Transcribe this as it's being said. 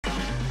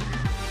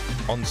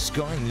On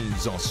Sky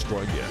News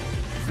Australia,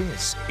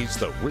 this is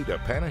the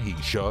Rita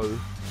Panahi Show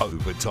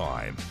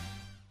Overtime.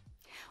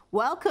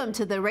 Welcome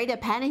to the Rita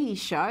Panahi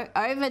Show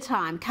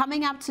Overtime.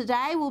 Coming up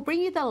today, we'll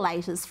bring you the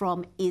latest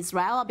from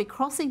Israel. I'll be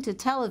crossing to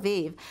Tel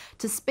Aviv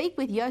to speak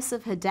with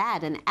Yosef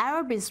Haddad, an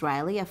Arab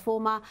Israeli, a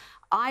former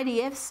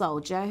IDF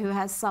soldier who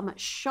has some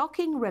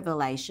shocking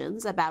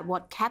revelations about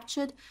what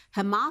captured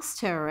Hamas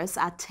terrorists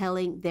are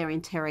telling their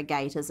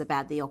interrogators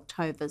about the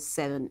October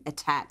 7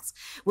 attacks.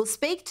 We'll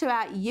speak to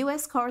our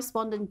US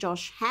correspondent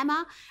Josh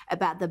Hammer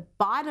about the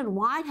Biden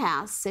White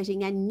House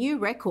setting a new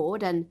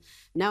record, and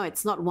no,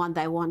 it's not one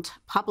they want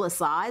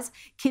publicised.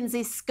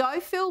 Kinsey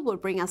Schofield will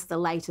bring us the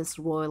latest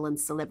royal and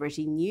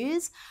celebrity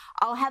news.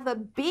 I'll have a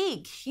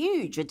big,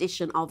 huge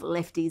edition of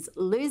Lefties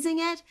Losing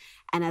It.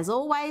 And as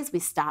always, we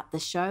start the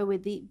show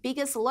with the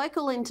biggest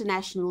local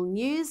international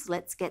news.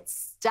 Let's get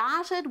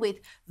started with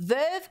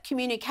Verve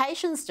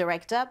Communications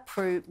Director,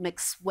 Prue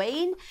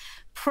McSween.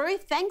 Prue,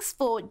 thanks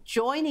for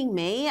joining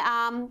me.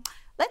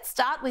 Let's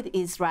start with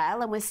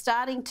Israel, and we're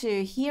starting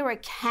to hear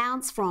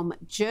accounts from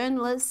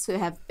journalists who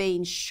have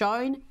been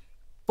shown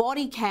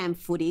body cam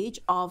footage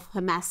of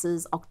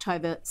Hamas's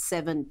October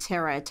 7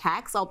 terror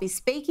attacks. I'll be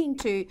speaking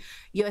to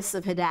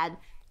Yosef Haddad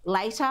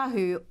later,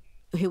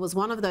 who was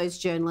one of those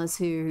journalists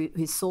who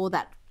saw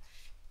that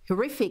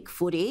horrific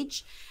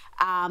footage.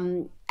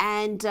 And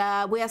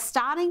we are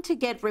starting to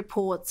get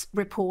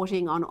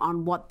reporting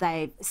on what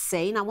they've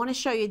seen. I want to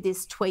show you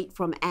this tweet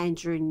from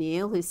Andrew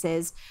Neil, who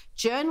says,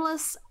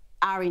 journalists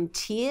are in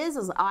tears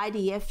as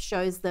IDF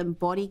shows them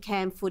body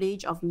cam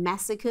footage of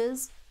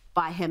massacres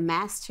by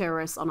Hamas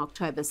terrorists on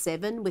October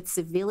 7, with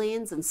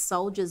civilians and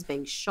soldiers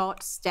being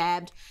shot,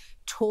 stabbed,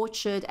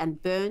 tortured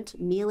and burnt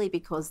merely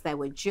because they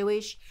were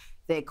Jewish.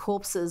 Their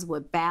corpses were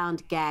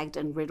bound, gagged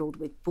and riddled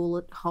with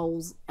bullet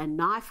holes and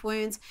knife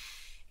wounds.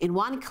 In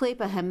one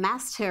clip, a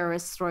Hamas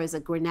terrorist throws a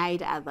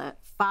grenade at the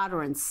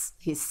father and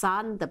his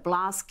son. The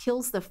blast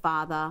kills the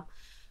father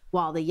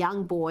while the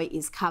young boy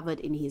is covered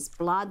in his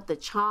blood. The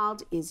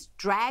child is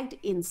dragged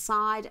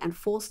inside and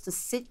forced to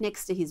sit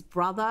next to his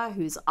brother,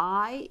 whose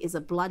eye is a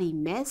bloody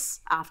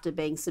mess after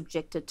being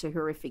subjected to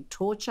horrific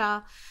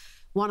torture.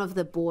 One of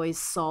the boys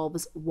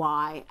sobs,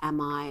 "Why am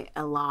I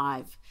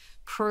alive?"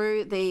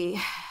 Prue, the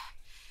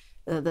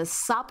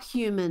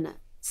subhuman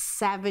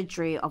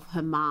savagery of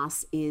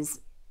Hamas is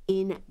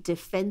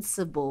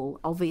indefensible,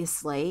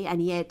 obviously,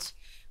 and yet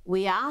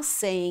we are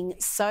seeing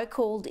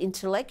so-called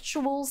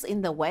intellectuals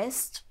in the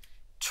West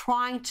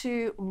trying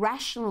to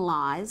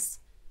rationalise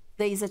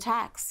these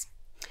attacks.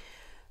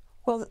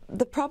 Well,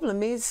 the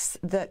problem is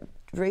that,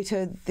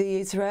 Rita, the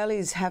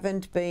Israelis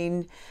haven't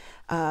been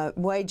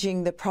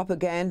waging the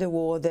propaganda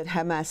war that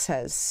Hamas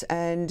has,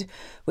 and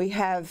we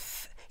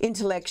have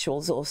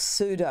intellectuals or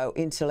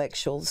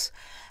pseudo-intellectuals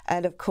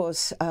and, of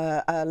course,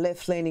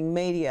 left-leaning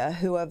media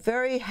who are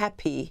very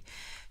happy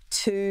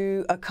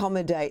to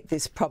accommodate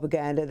this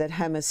propaganda that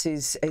Hamas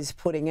is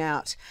putting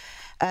out.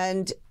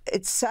 And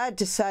it's sad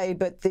to say,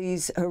 but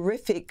these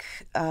horrific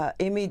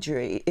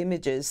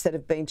images that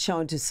have been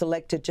shown to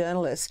selected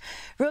journalists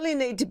really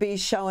need to be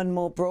shown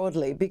more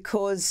broadly,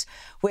 because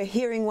we're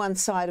hearing one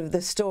side of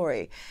the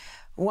story.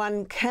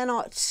 One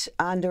cannot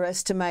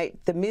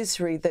underestimate the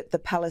misery that the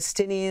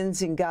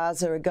Palestinians in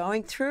Gaza are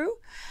going through.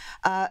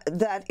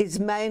 That is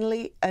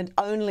mainly and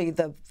only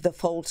the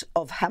fault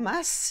of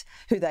Hamas,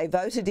 who they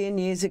voted in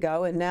years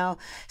ago and now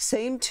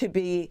seem to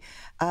be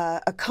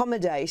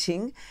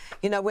accommodating.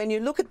 You know, when you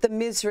look at the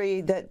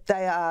misery that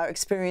they are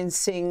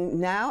experiencing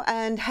now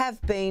and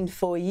have been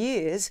for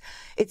years,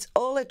 it's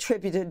all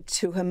attributed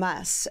to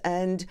Hamas.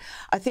 And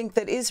I think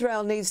that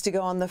Israel needs to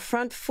go on the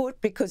front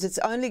foot, because it's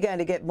only going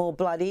to get more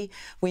bloody.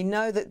 We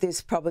know that this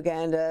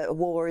propaganda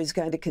war is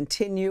going to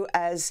continue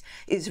as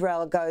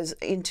Israel goes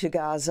into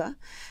Gaza.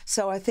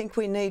 So I think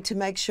we need to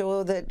make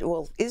sure that,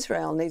 well,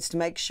 Israel needs to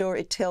make sure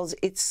it tells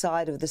its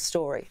side of the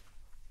story.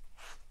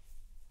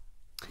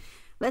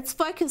 Let's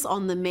focus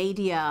on the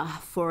media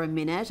for a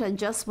minute. And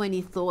just when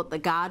you thought The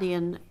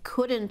Guardian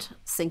couldn't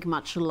sink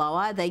much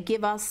lower, they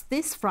give us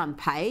this front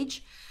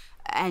page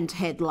and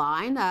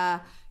headline,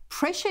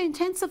 pressure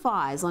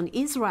intensifies on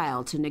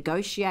Israel to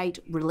negotiate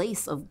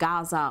release of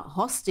Gaza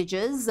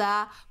hostages.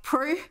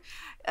 Prue,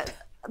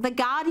 The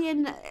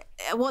Guardian,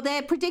 well,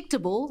 they're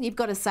predictable, you've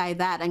got to say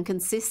that, and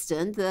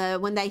consistent.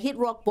 When they hit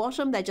rock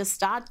bottom, they just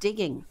start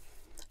digging.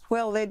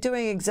 Well, they're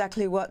doing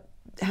exactly what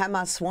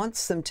Hamas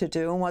wants them to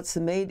do and wants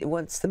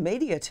the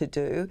media to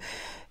do.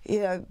 You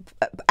know,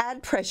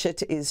 add pressure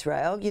to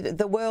Israel.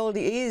 The world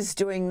is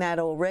doing that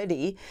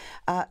already.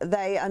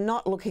 They are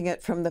not looking at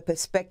it from the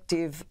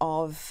perspective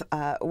of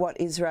what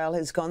Israel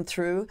has gone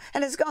through,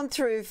 and has gone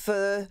through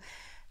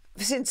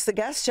since the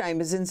gas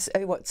chambers in,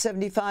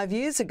 75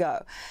 years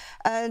ago.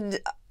 And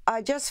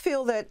I just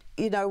feel that,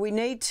 you know, we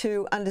need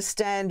to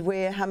understand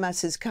where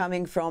Hamas is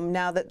coming from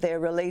now that they're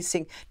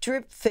releasing,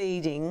 drip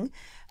feeding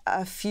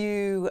a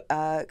few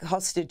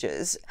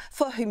hostages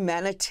for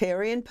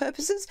humanitarian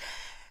purposes.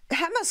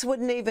 Hamas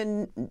wouldn't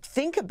even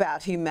think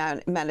about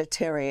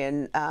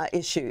humanitarian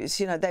issues.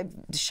 You know, they've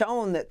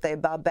shown that they're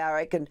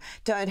barbaric and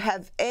don't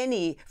have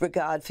any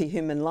regard for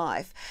human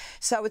life.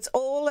 So it's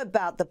all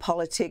about the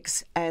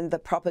politics and the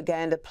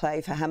propaganda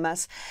play for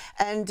Hamas.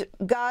 And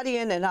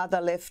Guardian and other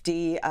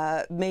lefty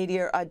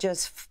media are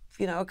just,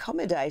 you know,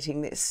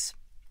 accommodating this.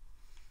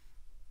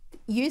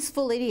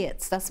 Useful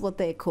idiots, that's what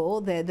they're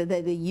called. They're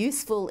the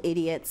useful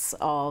idiots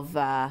of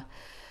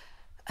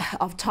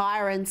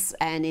tyrants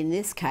and, in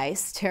this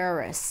case,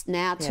 terrorists.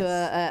 Now to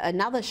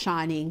another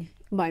shining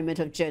moment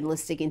of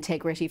journalistic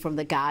integrity from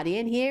The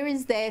Guardian. Here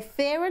is their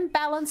fair and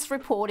balanced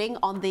reporting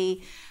on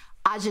the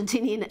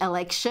Argentinian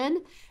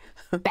election.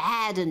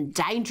 Bad and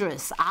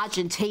dangerous.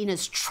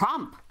 Argentina's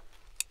Trump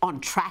on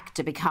track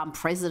to become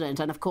president.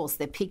 And, of course,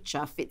 their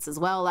picture fits as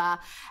well. I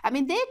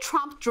mean, their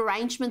Trump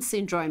derangement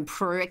syndrome,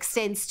 Prue,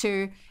 extends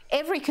to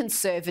every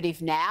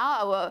conservative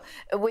now.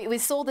 We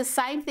saw the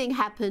same thing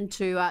happen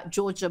to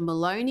Giorgia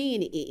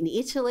Meloni in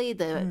Italy,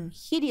 the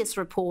hideous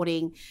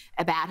reporting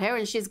about her.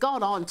 And she's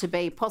gone on to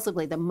be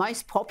possibly the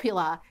most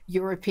popular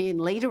European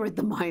leader at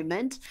the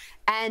moment.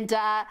 And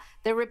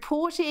the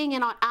reporting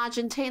in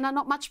Argentina,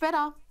 not much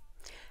better.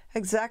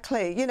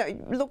 Exactly. You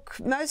know, look,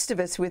 most of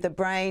us with a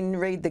brain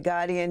read The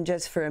Guardian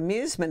just for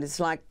amusement.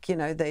 It's like,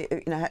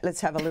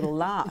 let's have a little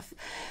laugh.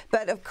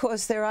 But, of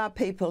course, there are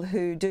people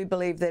who do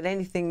believe that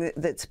anything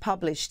that's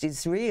published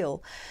is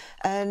real.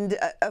 And,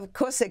 of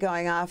course, they're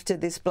going after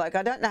this bloke.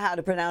 I don't know how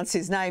to pronounce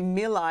his name,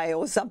 Milei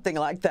or something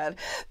like that.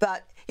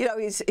 But, you know,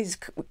 he's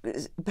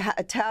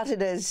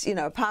touted as, you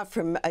know, apart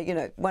from,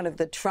 one of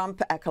the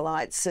Trump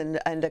acolytes and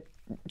a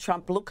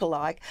Trump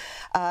lookalike,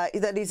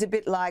 that he's a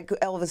bit like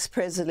Elvis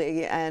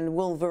Presley and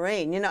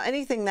Wolverine. You know,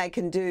 anything they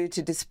can do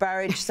to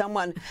disparage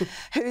someone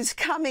who's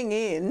coming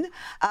in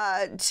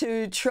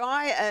to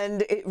try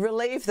and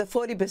relieve the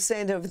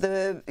 40% of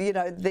the,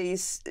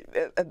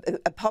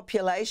 a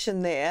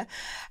population there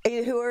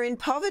who are in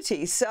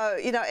poverty. So,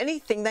 you know,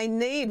 anything they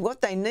need,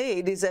 what they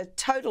need is a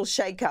total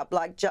shake-up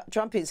like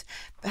Trump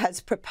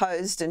has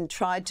proposed and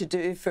tried to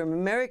do from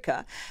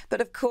America. But,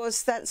 of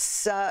course,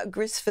 that's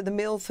grist for the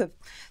mill for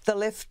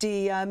the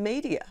lefty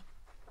media.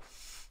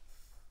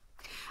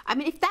 I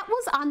mean, if that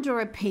was under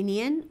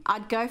opinion,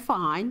 I'd go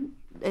fine.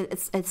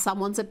 It's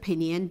someone's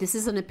opinion. This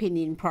is an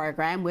opinion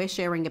program. We're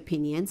sharing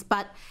opinions.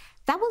 But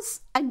that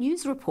was a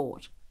news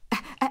report.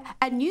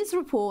 And news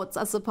reports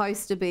are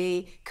supposed to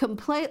be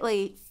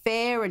completely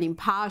fair and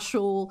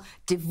impartial,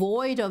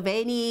 devoid of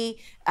any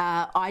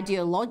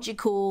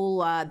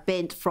ideological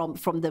bent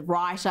from the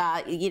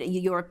writer.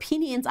 Your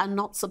opinions are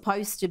not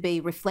supposed to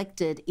be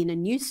reflected in a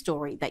news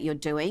story that you're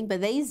doing.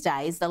 But these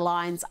days, the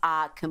lines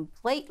are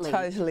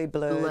totally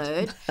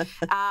blurred.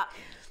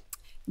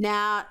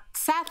 Now,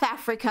 South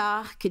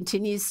Africa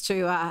continues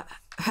to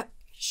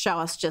show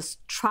us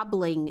just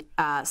troubling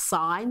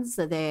signs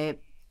that they're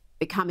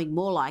becoming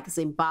more like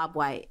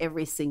Zimbabwe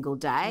every single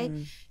day.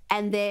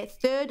 And their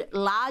third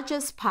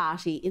largest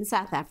party in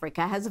South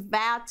Africa has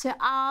vowed to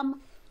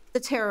arm the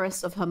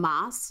terrorists of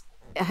Hamas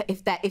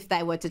if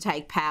they were to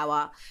take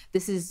power.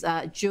 This is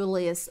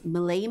Julius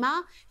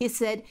Malema. He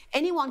said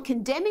anyone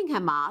condemning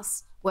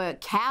Hamas were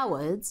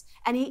cowards,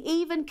 and he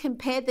even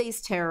compared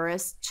these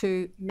terrorists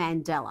to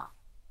Mandela.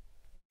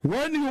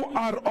 When you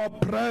are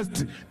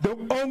oppressed, the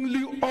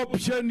only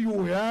option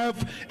you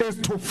have is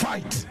to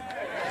fight.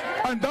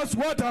 And that's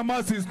what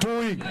Hamas is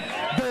doing.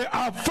 They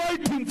are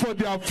fighting for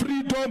their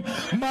freedom.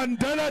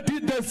 Mandela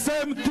did the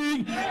same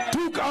thing,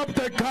 took up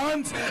the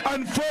guns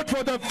and fought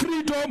for the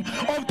freedom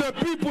of the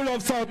people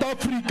of South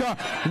Africa.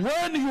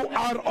 When you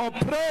are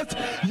oppressed,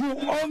 you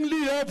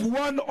only have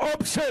one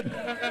option.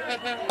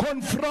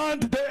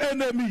 Confront the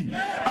enemy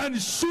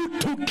and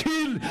shoot to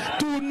kill.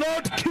 Do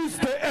not kiss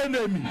the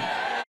enemy.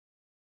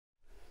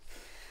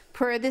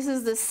 This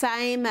is the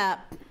same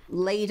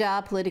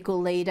political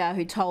leader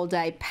who told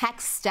a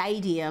packed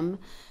stadium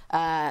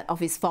of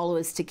his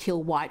followers to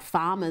kill white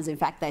farmers. In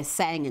fact, they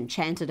sang and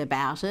chanted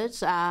about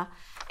it.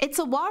 It's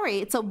a worry.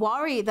 It's a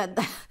worry that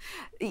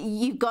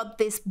you've got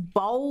this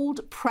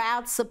bold,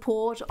 proud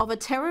support of a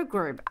terror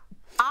group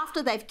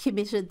after they've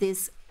committed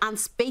this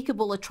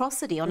unspeakable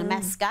atrocity on a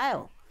mass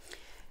scale.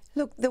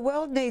 Look, the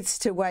world needs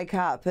to wake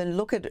up and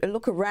look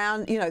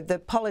around. You know, the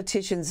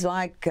politicians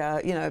like,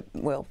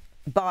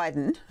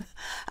 Biden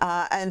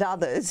and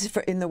others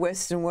in the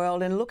Western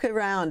world, and look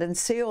around and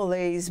see all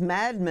these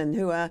madmen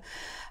who are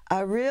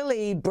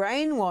really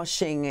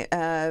brainwashing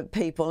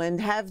people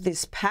and have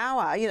this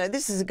power. You know,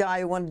 this is a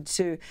guy who wanted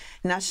to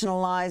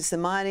nationalise the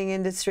mining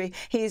industry.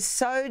 He is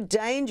so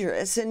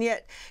dangerous, and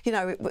yet, you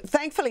know,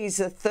 thankfully he's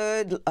the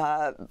third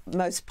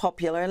most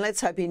popular, and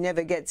let's hope he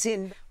never gets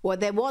in. Well,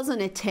 there was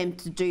an attempt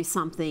to do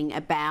something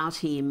about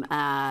him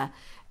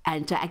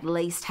and to at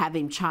least have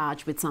him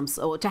charged with some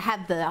sort, to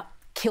have the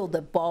Kill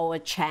the Boer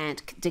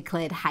chant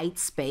declared hate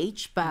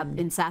speech, but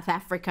in South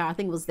Africa, I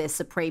think it was their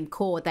Supreme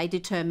Court, they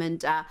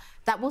determined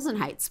that wasn't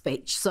hate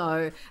speech.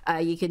 So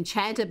you can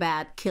chant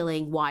about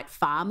killing white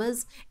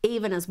farmers,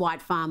 even as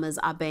white farmers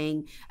are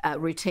being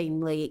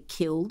routinely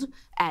killed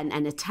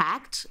and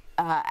attacked.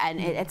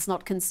 it's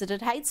not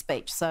considered hate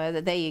speech. So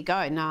there you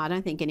go. No, I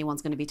don't think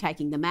anyone's going to be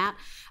taking them out.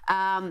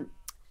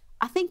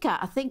 I think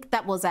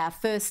that was our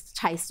first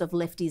taste of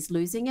lefties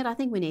losing it. I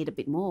think we need a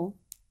bit more.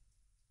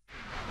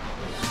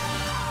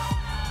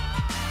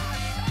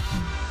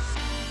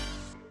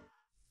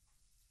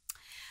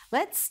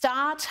 Let's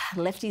start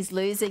lefties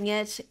losing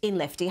it in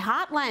lefty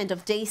heartland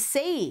of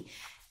DC.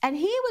 And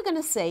here we're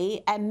going to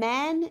see a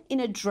man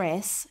in a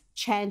dress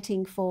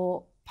chanting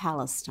for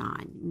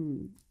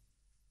Palestine.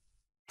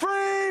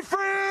 Free,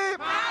 free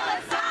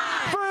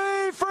Palestine!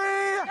 Free,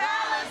 free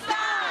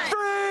Palestine!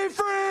 Free,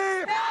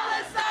 free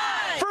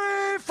Palestine!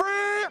 Free,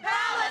 free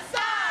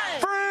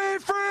Palestine! Free,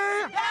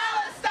 free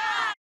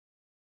Palestine!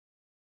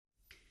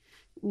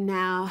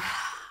 Now,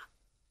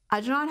 I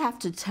do not have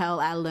to tell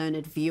our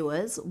learned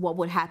viewers what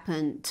would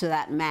happen to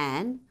that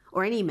man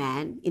or any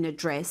man in a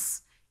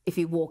dress if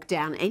he walked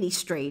down any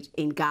street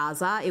in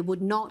Gaza. It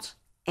would not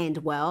end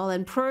well.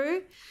 And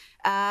Prue,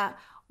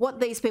 what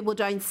these people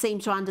don't seem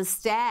to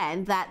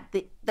understand that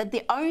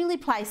the only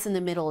place in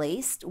the Middle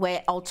East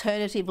where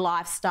alternative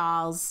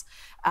lifestyles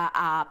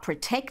are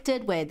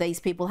protected, where these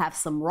people have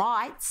some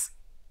rights,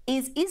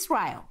 is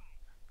Israel.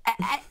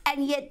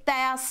 And yet they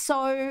are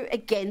so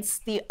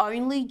against the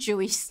only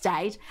Jewish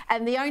state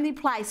and the only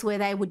place where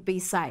they would be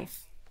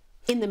safe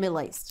in the Middle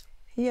East.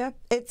 Yeah,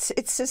 it's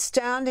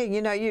astounding.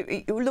 You know,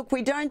 look,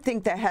 we don't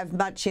think they have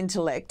much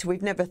intellect.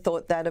 We've never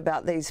thought that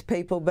about these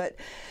people, but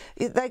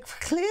they've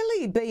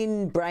clearly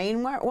been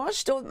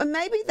brainwashed, or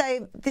maybe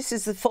this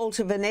is the fault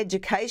of an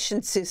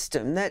education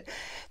system, that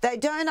they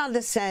don't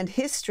understand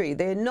history.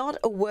 They're not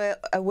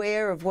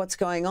aware of what's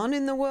going on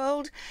in the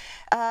world.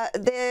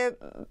 They're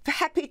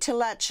happy to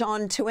latch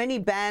on to any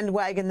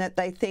bandwagon that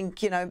they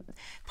think, you know,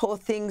 poor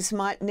things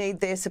might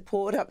need their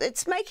support of.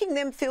 It's making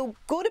them feel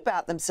good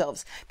about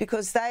themselves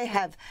because they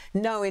have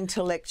no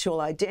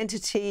intellectual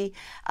identity,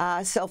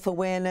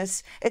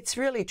 self-awareness. It's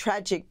really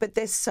tragic, but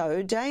they're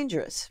so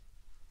dangerous.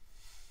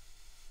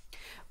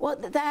 Well,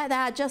 they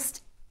are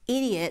just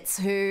idiots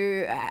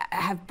who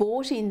have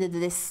bought into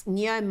this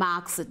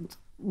neo-Marxist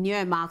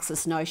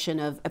notion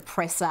of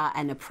oppressor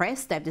and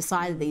oppressed. They've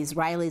decided the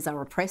Israelis are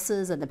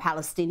oppressors and the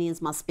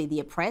Palestinians must be the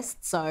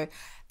oppressed. So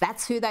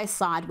that's who they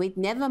side with.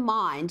 Never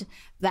mind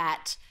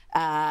that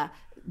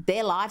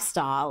their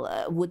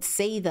lifestyle would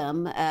see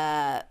them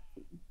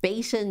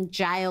beaten,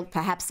 jailed,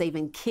 perhaps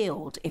even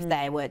killed if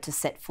they were to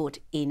set foot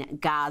in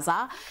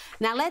Gaza.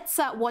 Now let's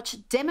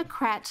watch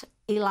Democrat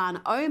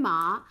Ilhan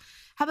Omar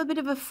have a bit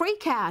of a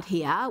freak out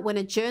here when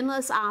a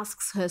journalist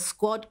asks her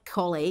squad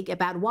colleague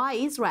about why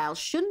Israel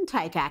shouldn't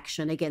take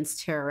action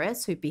against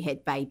terrorists who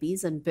behead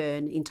babies and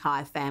burn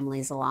entire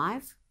families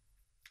alive.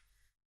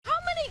 How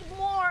many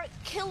more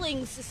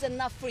killings is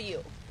enough for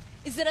you?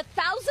 Is it 1,000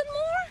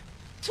 more?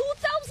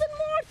 2,000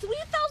 more?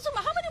 3,000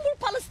 more? How many more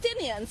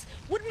Palestinians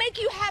would make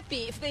you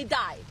happy if they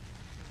died?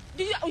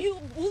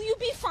 Will you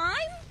be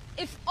fine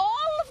if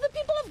all of the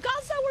people of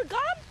Gaza were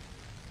gone?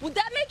 Would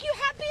that make you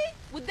happy?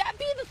 Would that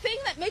be the thing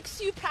that makes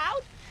you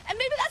proud? And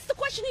maybe that's the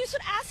question you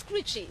should ask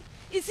Richie.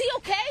 Is he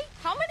okay?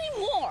 How many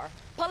more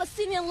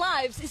Palestinian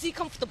lives is he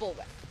comfortable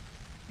with?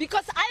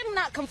 Because I'm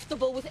not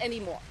comfortable with any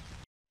more.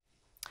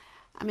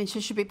 I mean,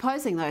 she should be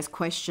posing those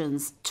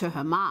questions to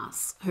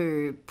Hamas,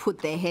 who put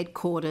their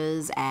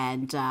headquarters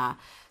and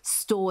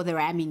store their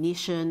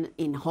ammunition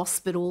in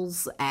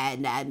hospitals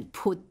and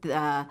put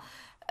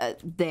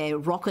their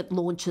rocket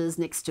launchers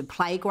next to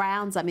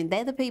playgrounds. I mean,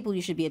 they're the people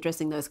you should be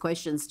addressing those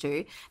questions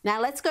to.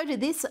 Now, let's go to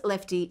this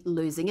lefty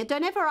losing it.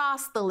 Don't ever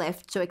ask the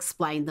left to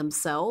explain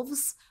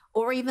themselves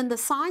or even the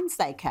signs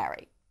they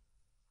carry.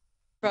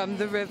 From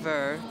the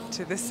river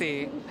to the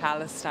sea,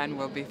 Palestine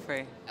will be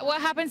free.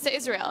 What happens to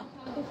Israel?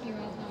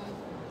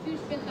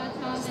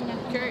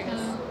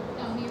 Curious.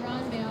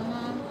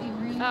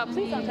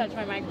 Please don't touch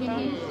my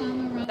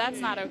microphone. That's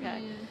not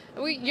okay.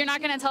 You're not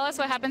going to tell us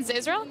what happens to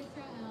Israel?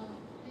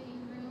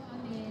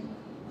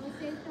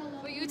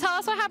 Will you tell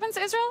us what happens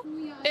to Israel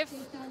if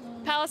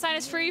Palestine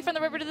is free from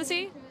the river to the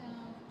sea?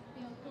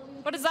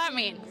 What does that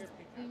mean?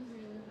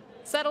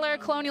 Settler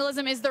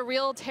colonialism is the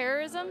real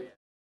terrorism?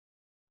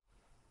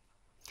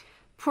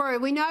 Prue,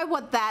 we know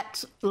what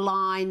that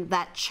line,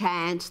 that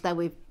chant that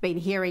we've been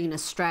hearing in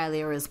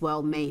Australia as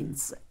well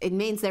means. It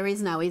means there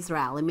is no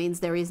Israel. It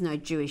means there is no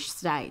Jewish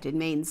state. It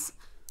means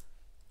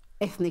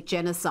ethnic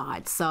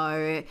genocide.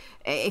 So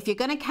if you're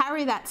going to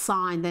carry that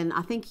sign, then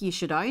I think you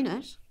should own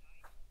it.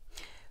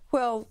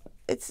 Well,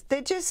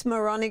 they're just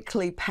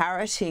moronically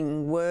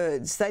parroting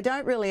words. They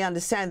don't really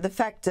understand the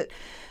fact that,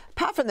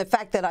 apart from the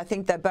fact that I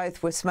think they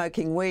both were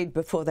smoking weed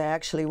before they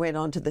actually went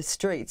onto the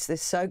streets, they're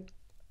so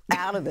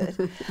out of it,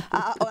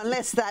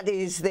 unless that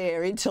is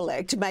their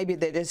intellect. Maybe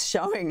they're just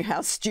showing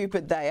how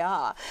stupid they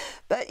are.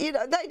 But, you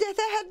know, they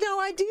had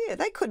no idea.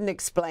 They couldn't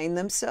explain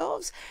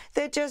themselves.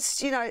 They're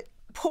just, you know,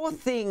 poor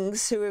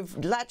things who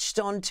have latched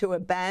onto a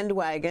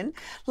bandwagon,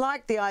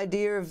 like the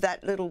idea of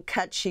that little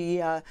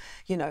catchy,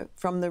 you know,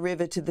 from the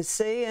river to the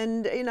sea,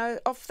 and, you know,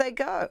 off they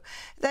go.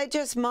 They're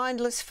just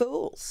mindless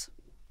fools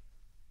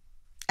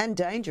and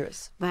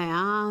dangerous. They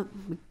are.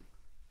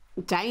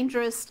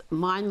 Dangerous,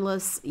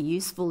 mindless,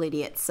 useful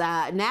idiots.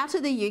 Now to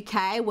the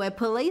UK, where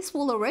police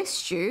will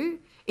arrest you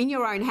in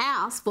your own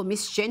house for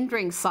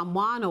misgendering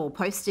someone or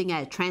posting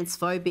a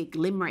transphobic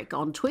limerick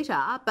on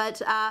Twitter.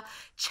 But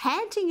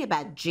chanting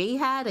about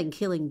jihad and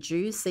killing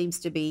Jews seems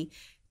to be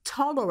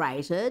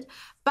tolerated.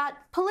 But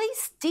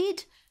police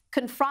did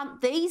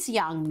confront these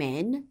young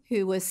men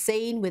who were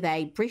seen with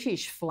a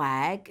British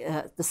flag,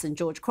 the St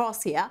George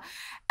Cross here,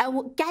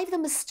 and gave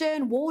them a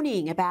stern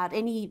warning about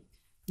any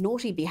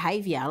naughty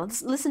behaviour.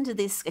 Let's listen to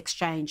this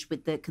exchange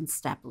with the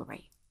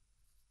constabulary.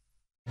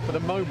 For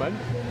the moment,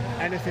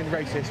 anything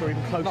racist or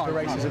even close to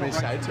racism is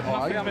said. Hang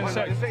on, let me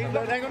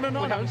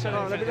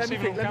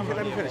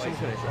finish.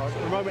 For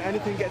the moment,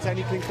 anything gets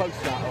anything close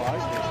to that, all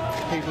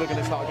right, people are going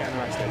to start getting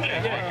arrested.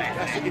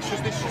 It's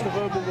just a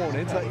verbal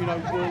warning so that you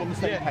know we're all on the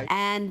same page.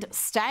 And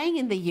staying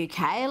in the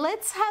UK,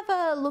 let's have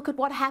a look at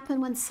what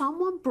happened when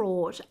someone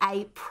brought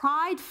a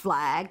pride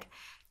flag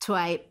to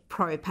a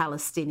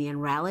pro-Palestinian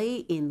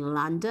rally in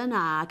London.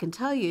 I can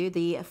tell you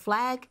the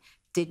flag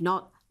did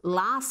not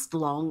last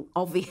long,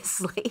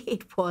 obviously.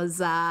 It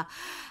was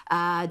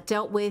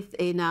dealt with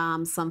in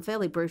some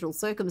fairly brutal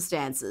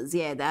circumstances.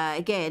 Yeah,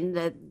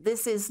 again,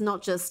 this is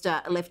not just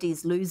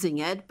lefties losing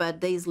it,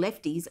 but these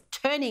lefties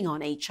turning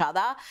on each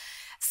other.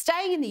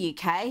 Staying in the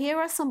UK, here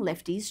are some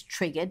lefties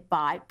triggered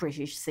by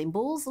British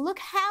symbols. Look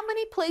how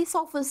many police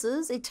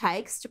officers it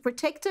takes to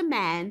protect a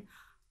man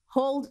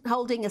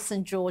holding a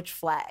St George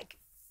flag.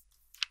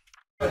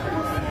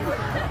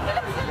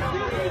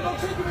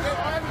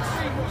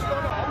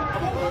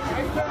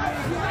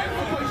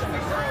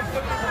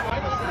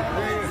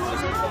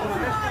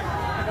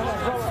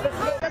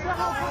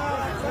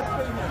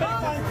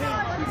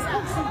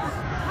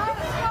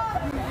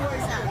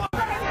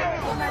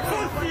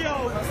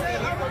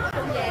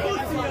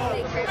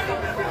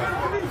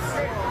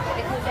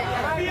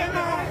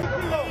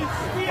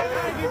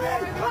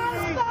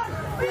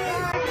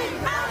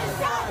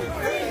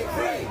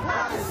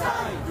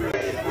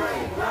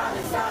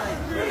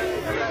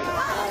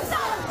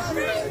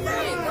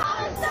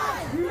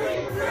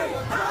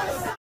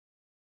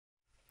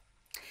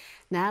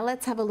 Now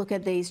let's have a look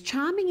at these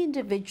charming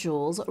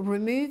individuals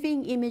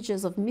removing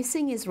images of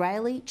missing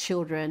Israeli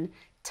children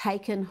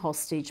taken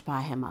hostage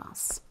by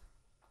Hamas.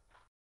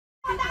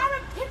 No,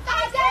 you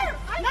don't.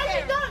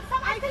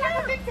 I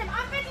care. Victim.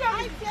 I'm videoing.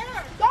 I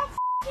care. Don't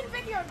f***ing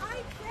video.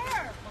 I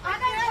care. I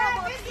don't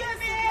care video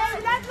me.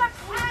 That's what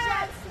we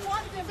just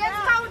want them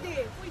back.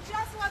 We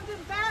just want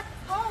them back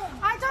home.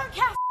 I don't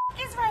care.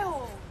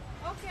 Israel.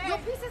 Okay. Your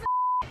piece is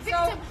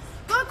victim.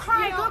 Go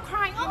cry. Go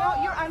cry. You know,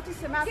 you're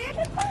anti-Semitic.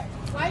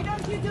 Why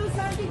don't you do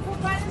something for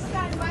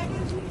Palestine? Why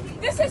don't you?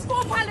 This is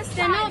for Palestine.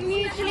 They're not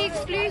mutually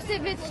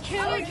exclusive. It's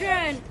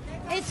children.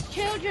 It's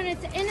children.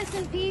 It's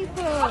innocent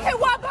people. Okay,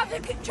 what about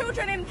the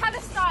children in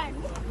Palestine?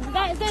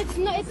 That's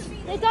not.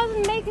 It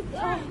doesn't make it.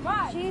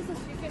 Oh, Jesus.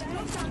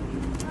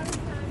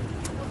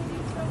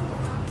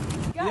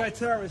 Yeah,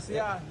 terrorists.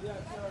 Yeah,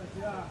 terrorists.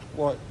 Yeah.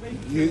 What?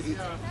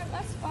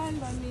 That's fine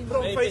by me. Put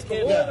on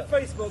Facebook. All over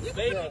Facebook.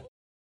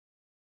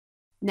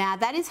 Now,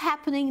 that is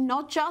happening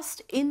not just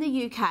in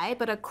the UK,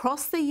 but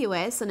across the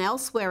US and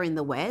elsewhere in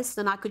the West.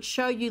 And I could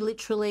show you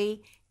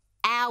literally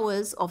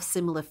hours of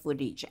similar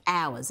footage.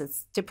 Hours.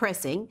 It's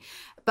depressing.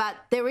 But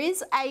there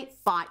is a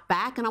fight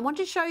back. And I want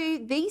to show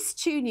you these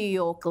two New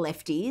York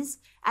lefties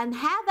and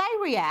how they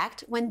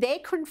react when they're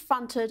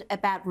confronted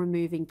about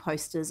removing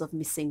posters of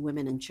missing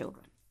women and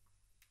children.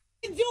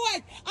 Do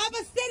it. I'm a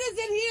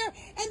citizen here,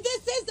 and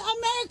this is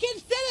American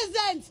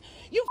citizens.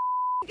 You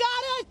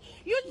got it.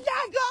 You're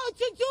not going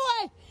to do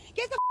it.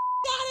 Get the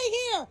out of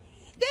here.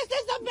 This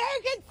is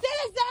American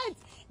citizens.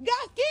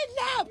 Got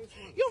kidnapped.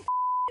 You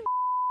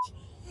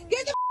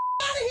get the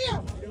out of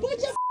here. Put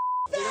your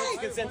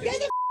back. Get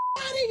the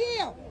out of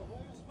here.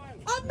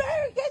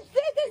 American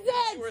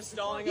citizens.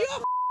 You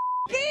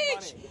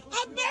bitch.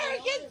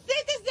 American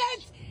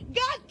citizens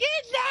got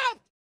kidnapped.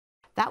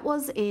 That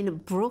was in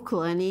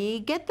Brooklyn. You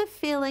get the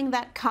feeling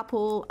that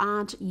couple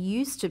aren't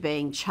used to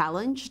being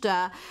challenged.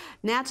 Now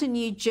to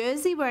New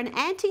Jersey, where an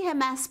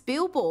anti-Hamas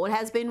billboard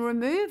has been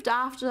removed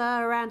after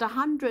around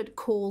 100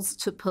 calls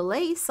to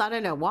police. I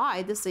don't know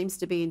why. This seems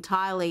to be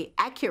entirely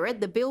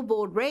accurate. The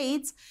billboard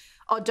reads,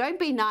 "Oh, don't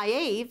be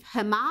naive.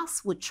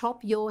 Hamas would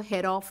chop your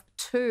head off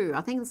too."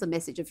 I think that's a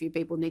message a few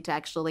people need to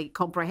actually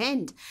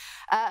comprehend.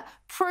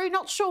 Prue,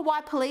 not sure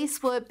why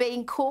police were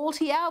being called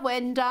here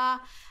when...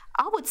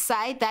 I would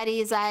say that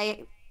is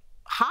a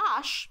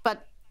harsh,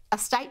 but a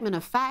statement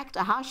of fact,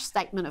 a harsh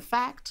statement of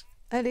fact.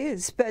 It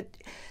is, but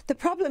the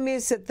problem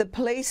is that the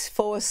police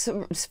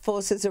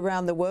forces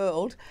around the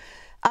world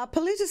are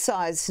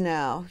politicised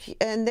now,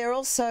 and they're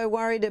also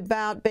worried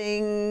about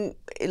being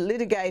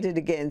litigated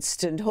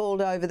against and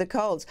hauled over the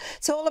coals.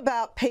 It's all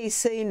about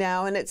PC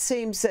now, and it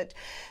seems that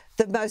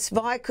the most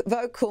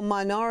vocal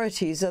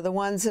minorities are the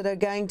ones that are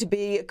going to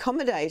be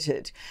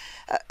accommodated.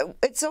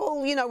 It's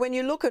all, you know, when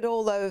you look at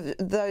all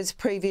those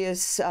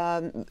previous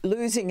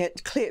losing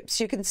it clips,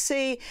 you can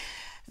see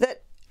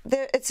that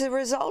it's a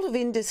result of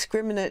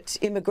indiscriminate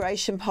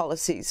immigration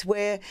policies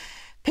where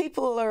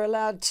people are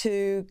allowed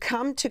to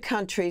come to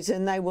countries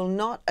and they will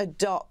not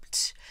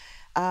adopt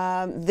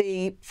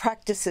the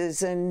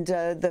practices and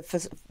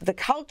the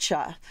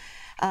culture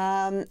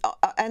and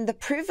the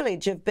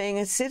privilege of being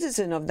a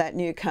citizen of that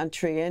new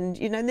country. And,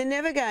 you know, they're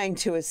never going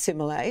to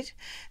assimilate.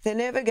 They're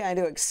never going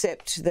to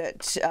accept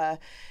that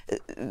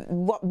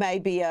what may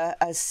be a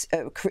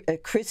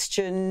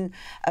Christian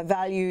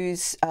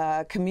values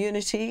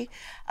community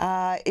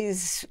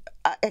is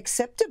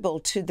acceptable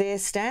to their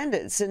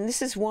standards. And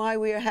this is why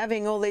we are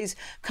having all these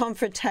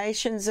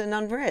confrontations and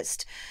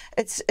unrest.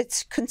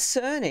 It's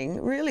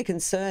concerning, really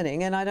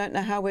concerning, and I don't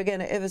know how we're going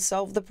to ever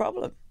solve the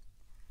problem.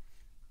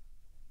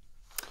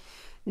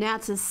 Now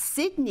to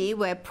Sydney,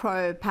 where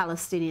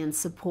pro-Palestinian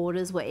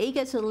supporters were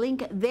eager to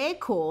link their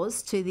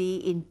cause to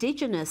the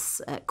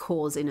Indigenous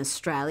cause in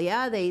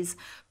Australia. These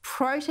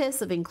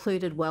protests have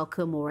included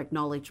welcome or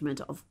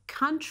acknowledgement of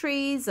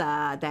countries.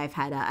 They've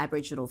had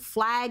Aboriginal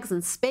flags,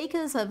 and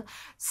speakers have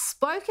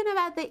spoken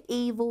about the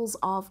evils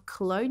of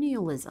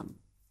colonialism.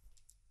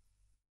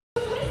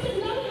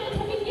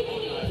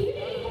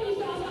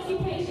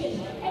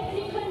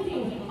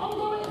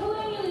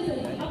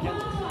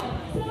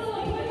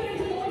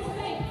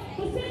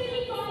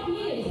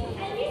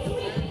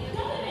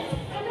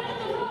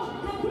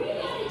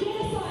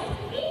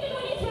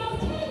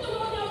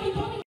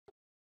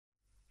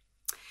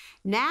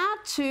 Now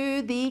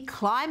to the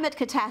climate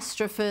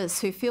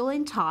catastrophists who feel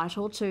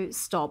entitled to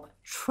stop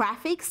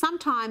traffic.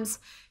 Sometimes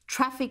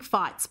traffic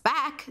fights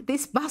back.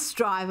 This bus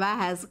driver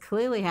has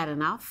clearly had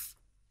enough.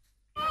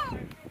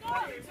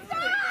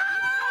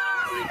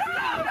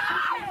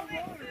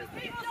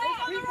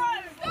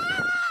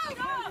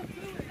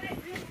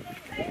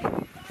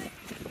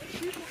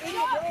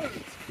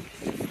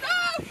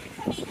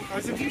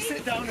 Guys, if you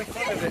sit down in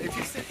front of it,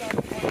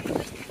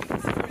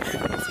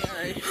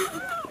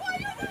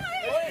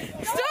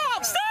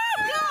 Stop! Stop!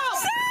 Stop!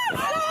 Stop!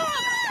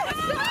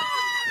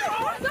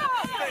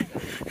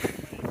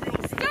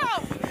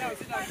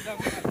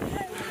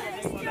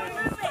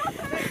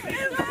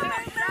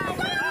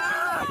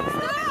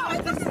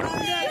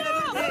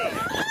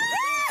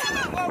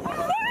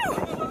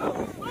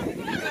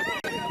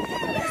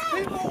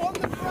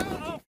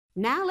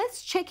 Now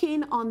let's check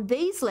in on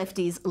these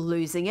lefties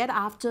losing it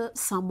after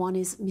someone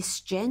is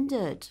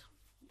misgendered.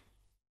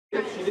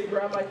 She did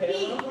grab my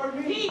camera.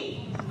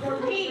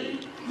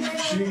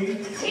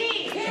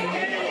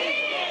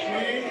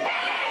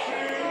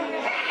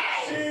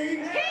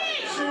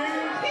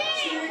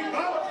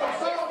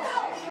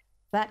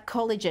 That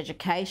college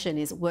education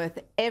is worth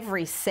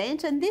every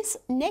cent, and this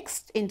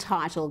next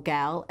entitled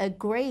gal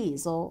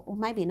agrees, or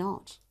maybe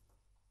not.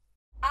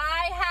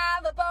 I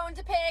have a bone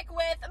to pick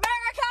with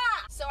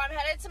America! So I'm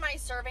headed to my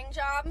serving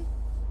job.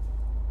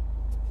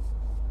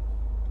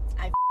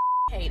 I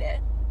hate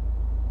it.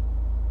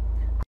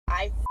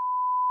 I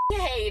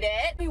hate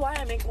it. Tell me why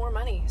I make more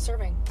money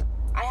serving.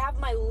 I have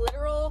my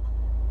literal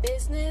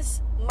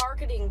business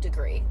marketing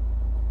degree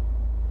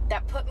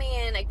that put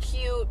me in a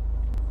cute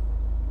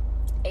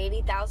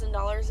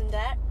 $80,000 in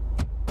debt.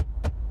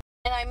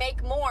 And I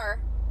make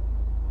more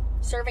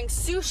serving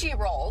sushi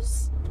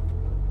rolls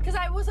because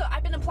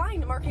I've been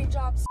applying to marketing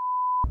jobs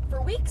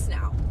for weeks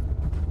now.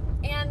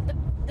 And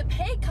the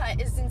pay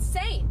cut is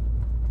insane.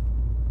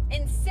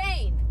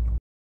 Insane.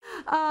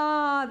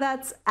 Ah,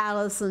 that's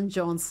Alison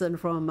Johnson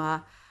from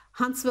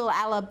Huntsville,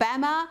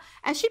 Alabama,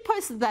 and she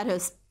posted that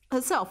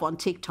herself on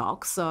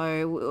TikTok.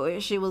 So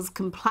she was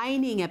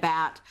complaining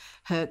about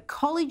her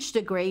college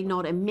degree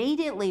not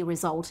immediately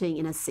resulting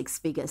in a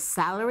six-figure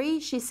salary.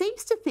 She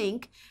seems to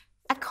think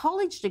a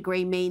college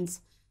degree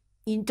means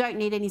you don't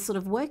need any sort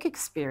of work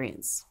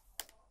experience.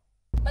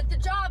 But the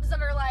jobs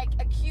that are like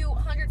a cute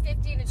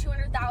 $150,000 to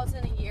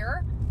 $200,000 a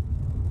year,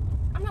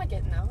 I'm not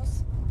getting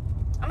those.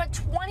 I'm a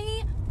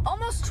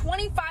almost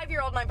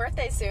 25-year-old, my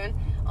birthday's soon,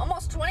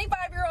 almost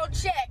 25-year-old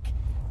chick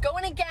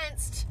going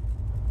against,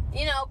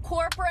 you know,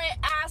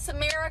 corporate-ass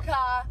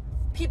America,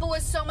 people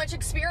with so much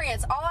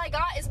experience. All I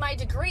got is my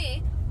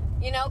degree.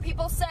 You know,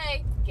 people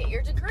say, get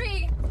your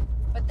degree,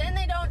 but then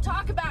they don't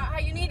talk about how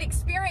you need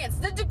experience.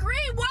 The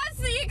degree was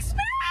the experience!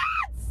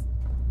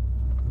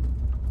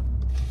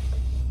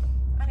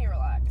 I need to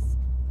relax.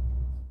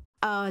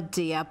 Oh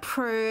dear,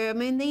 Prue. I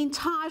mean, the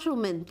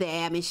entitlement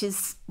there. I mean,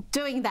 she's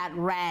doing that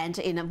rant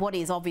in what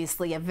is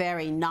obviously a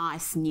very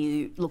nice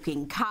new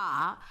looking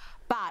car,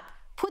 but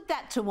put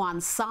that to one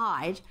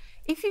side.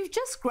 If you've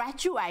just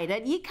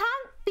graduated, you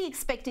can't be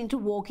expecting to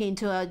walk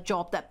into a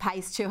job that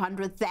pays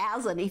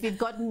 $200,000 if you've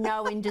got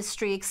no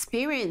industry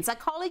experience. A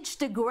college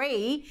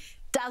degree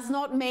does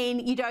not mean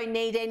you don't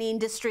need any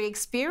industry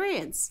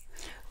experience.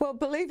 Well,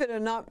 believe it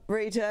or not,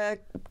 Rita,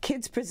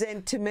 kids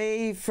present to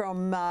me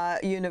from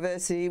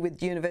university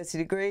with university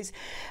degrees,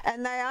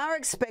 and they are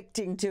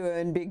expecting to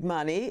earn big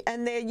money,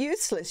 and they're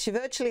useless. You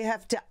virtually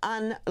have to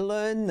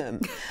unlearn them.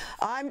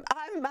 I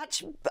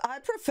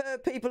prefer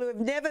people who have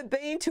never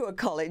been to a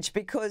college,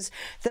 because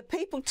the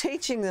people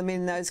teaching them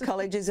in those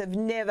colleges have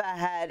never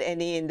had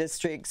any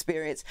industry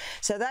experience.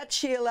 So that,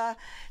 Sheila,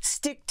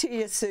 stick to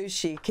your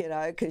sushi,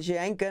 kiddo, because you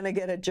ain't going to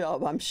get a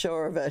job, I'm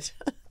sure of it,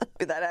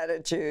 with that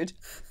attitude.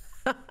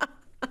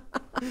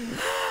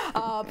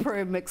 Oh,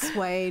 Prue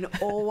McSween,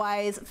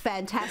 always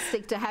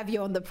fantastic to have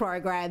you on the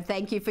program.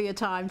 Thank you for your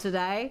time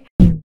today.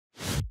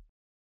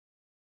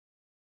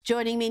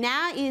 Joining me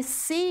now is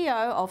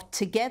CEO of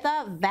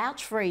Together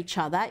Vouch for Each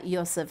Other,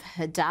 Yosef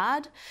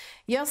Haddad.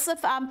 Yosef,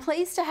 I'm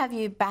pleased to have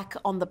you back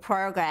on the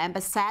program,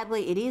 but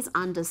sadly it is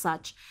under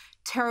such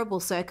terrible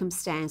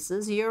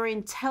circumstances. You're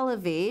in Tel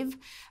Aviv.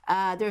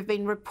 There have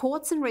been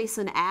reports in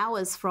recent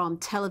hours from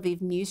Tel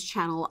Aviv news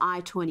channel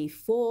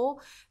I-24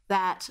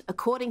 that,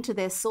 according to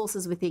their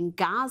sources within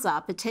Gaza,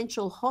 a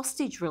potential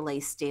hostage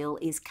release deal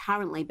is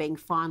currently being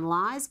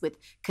finalised, with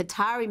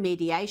Qatari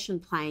mediation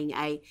playing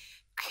a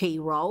key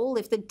role.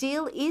 If the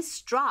deal is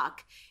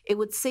struck, it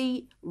would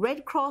see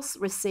Red Cross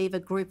receive a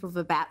group of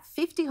about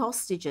 50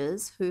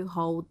 hostages who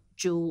hold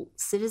dual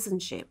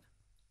citizenship.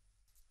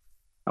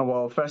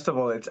 Well, first of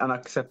all, it's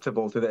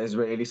unacceptable to the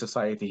Israeli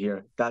society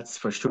here. That's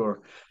for sure.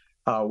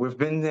 We've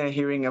been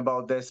hearing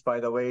about this, by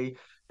the way.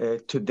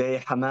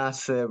 Today,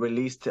 Hamas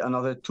released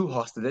another 2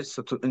 hostages.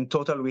 So in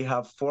total, we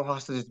have 4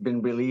 hostages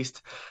been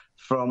released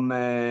from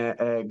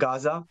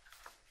Gaza.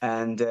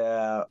 And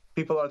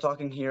people are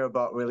talking here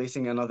about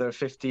releasing another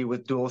 50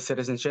 with dual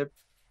citizenship.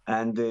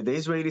 And the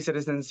Israeli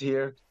citizens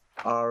here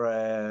are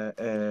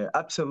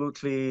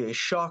absolutely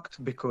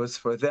shocked, because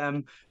for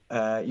them,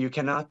 you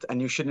cannot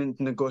and you shouldn't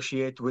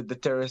negotiate with the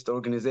terrorist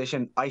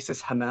organization ISIS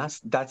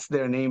Hamas. That's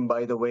their name,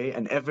 by the way,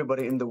 and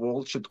everybody in the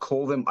world should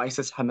call them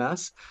ISIS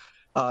Hamas.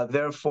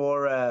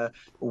 Therefore,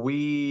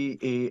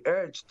 we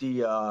urge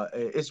the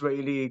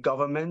Israeli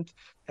government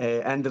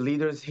and the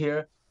leaders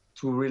here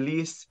to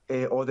release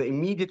or the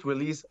immediate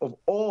release of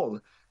all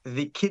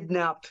the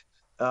kidnapped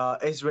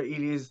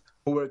Israelis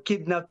who were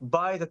kidnapped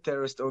by the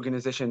terrorist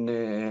organization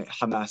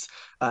Hamas.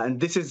 And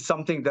this is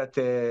something that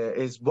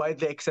is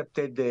widely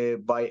accepted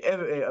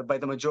by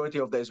the majority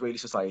of the Israeli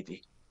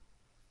society.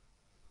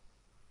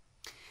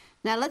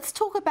 Now let's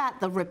talk about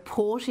the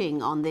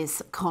reporting on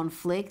this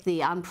conflict,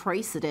 the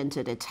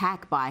unprecedented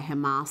attack by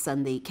Hamas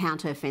and the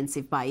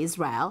counteroffensive by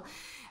Israel.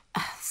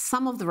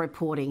 Some of the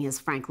reporting has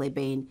frankly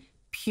been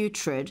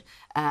putrid,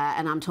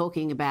 and I'm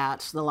talking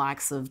about the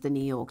likes of the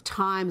New York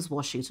Times,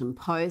 Washington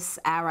Post,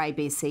 our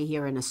ABC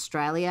here in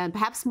Australia, and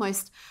perhaps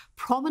most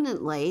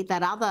prominently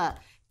that other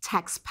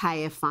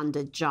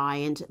taxpayer-funded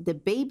giant, the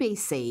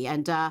BBC.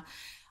 And I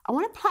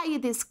want to play you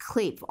this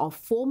clip of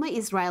former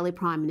Israeli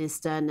Prime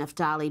Minister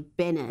Naftali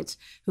Bennett,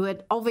 who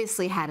had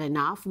obviously had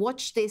enough.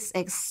 Watch this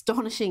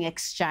astonishing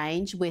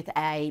exchange with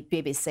a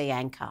BBC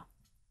anchor.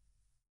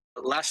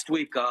 Last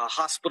week, a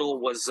hospital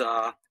was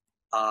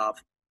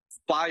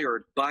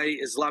fired by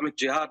Islamic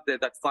Jihad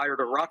that fired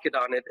a rocket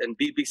on it, and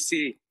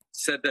BBC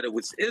said that it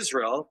was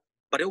Israel,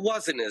 but it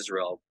wasn't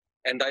Israel.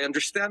 And I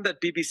understand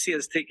that BBC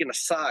has taken a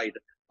side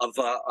of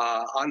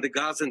on the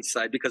Gazan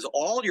side, because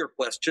all your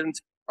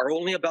questions are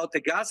only about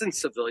the Gazan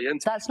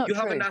civilians. That's not you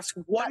true. Haven't asked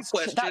one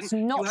question. That's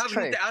not you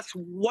haven't true. asked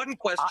one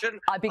question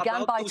I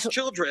began about by those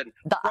children.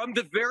 From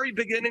the very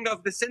beginning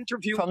of this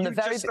interview, you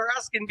just are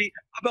asking me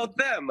about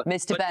them.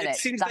 Mr. But Bennett, it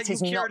seems that you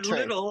is care not true.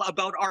 little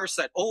about our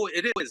side. Oh,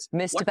 it is.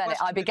 Mr. What Bennett,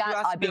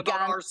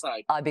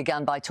 I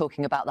began by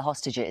talking about the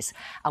hostages.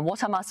 And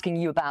what I'm asking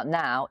you about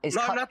now is...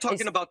 No, I'm not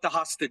talking about the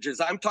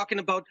hostages. I'm talking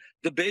about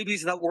the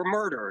babies that were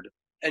murdered.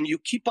 And you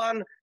keep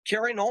on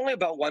caring only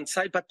about one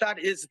side, but that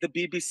is the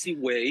BBC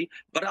way.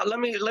 But let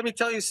me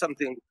tell you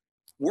something.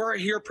 We're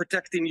here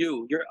protecting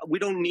you. We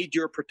don't need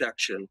your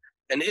protection.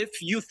 And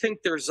if you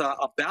think there's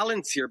a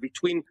balance here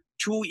between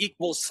 2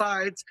 equal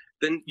sides,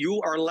 then you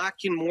are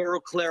lacking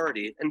moral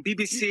clarity. And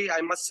BBC,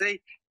 I must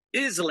say,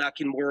 is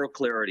lacking moral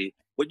clarity.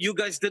 What you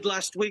guys did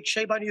last week,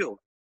 shame on you.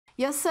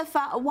 Yosef,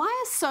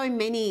 why are so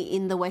many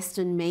in the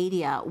Western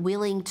media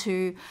willing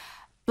to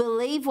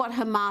believe what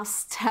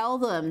Hamas tell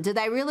them? Do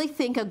they really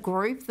think a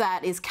group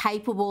that is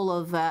capable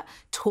of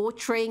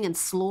torturing and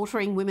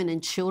slaughtering women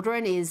and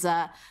children is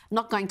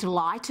not going to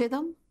lie to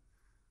them?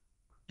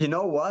 You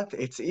know what?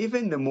 It's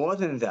even more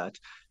than that.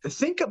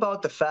 Think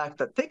about the fact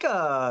that take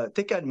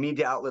a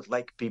media outlet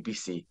like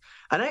BBC,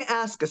 and I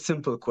ask a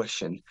simple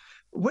question: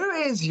 where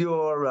is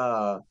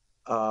your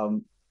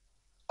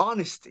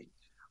honesty?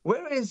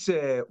 Where is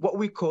what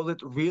we call it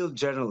real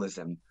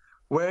journalism?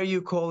 Where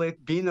you call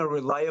it being a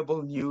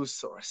reliable news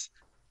source?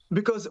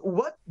 Because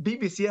what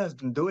BBC has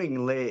been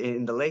doing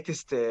in the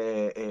latest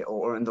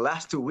or in the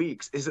last 2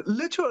 weeks is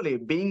literally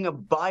being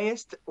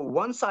biased,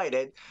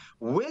 one-sided,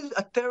 with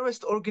a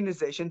terrorist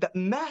organization that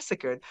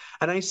massacred.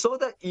 And I saw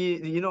that,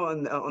 you know,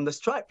 on the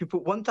strike, you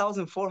put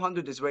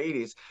 1,400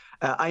 Israelis.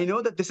 I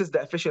know that this is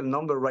the official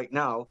number right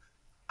now.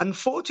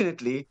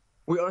 Unfortunately,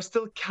 We are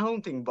still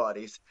counting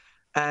bodies.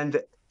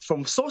 And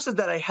from sources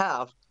that I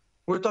have,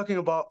 we're talking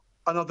about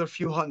another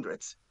few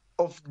hundreds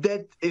of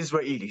dead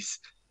Israelis.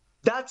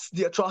 That's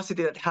the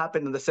atrocity that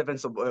happened on the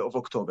 7th of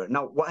October.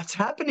 Now, what's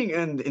happening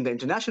in the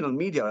international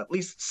media, or at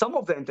least some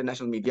of the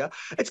international media,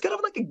 it's kind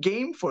of like a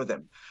game for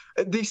them.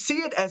 They see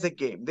it as a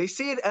game. They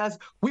see it as,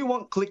 we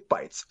want click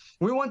bites.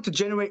 We want to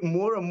generate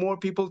more and more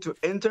people to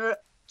enter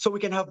so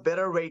we can have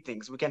better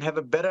ratings. We can have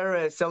a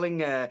better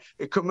selling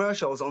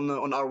commercials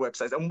on our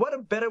websites. And what a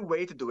better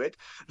way to do it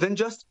than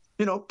just,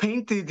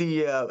 paint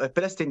the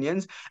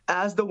Palestinians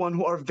as the one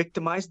who are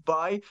victimized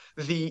by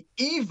the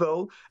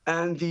evil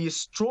and the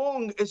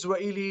strong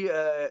Israeli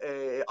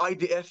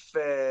IDF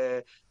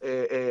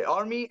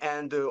army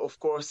and, of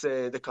course,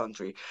 the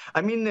country.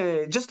 I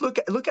mean, just look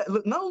at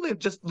not only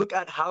just look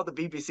at how the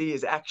BBC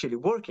is actually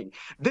working.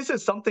 This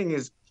is something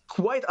is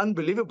quite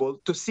unbelievable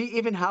to see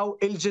even how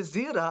Al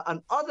Jazeera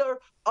and other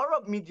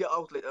Arab media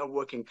outlets are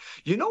working.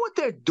 You know what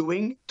they're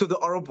doing to the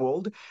Arab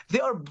world? They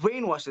are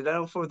brainwashing.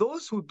 And for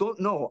those who don't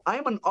know,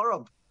 I'm an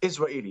Arab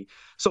Israeli.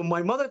 So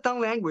my mother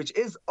tongue language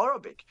is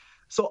Arabic.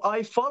 So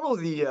I follow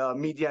the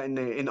media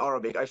in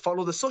Arabic. I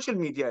follow the social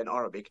media in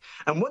Arabic.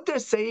 And what they're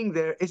saying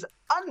there is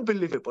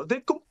unbelievable.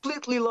 They're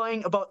completely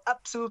lying about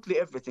absolutely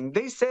everything.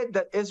 They said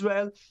that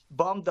Israel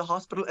bombed the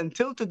hospital.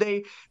 Until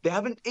today, they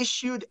haven't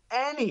issued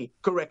any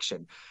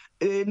correction.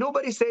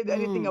 Nobody said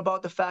anything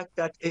about the fact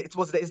that it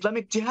was the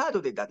Islamic Jihad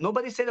who did that.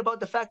 Nobody said about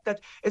the fact that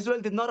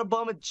Israel did not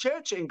bomb a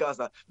church in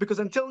Gaza, because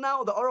until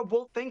now, the Arab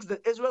world thinks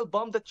that Israel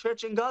bombed a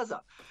church in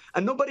Gaza.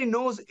 And nobody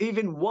knows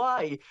even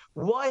why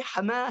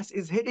Hamas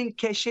is hitting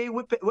cachet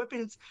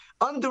weapons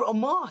under a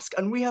mosque,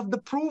 and we have the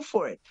proof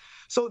for it.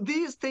 So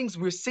these things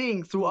we're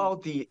seeing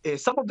throughout the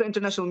some of the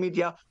international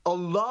media, a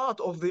lot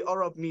of the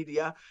Arab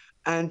media,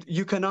 and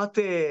you cannot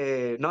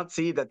not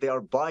see that they are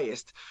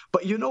biased.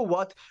 But you know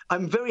what?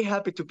 I'm very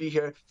happy to be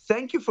here.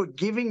 Thank you for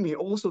giving me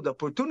also the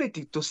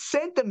opportunity to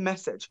send the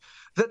message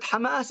that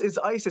Hamas is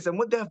ISIS, and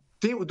what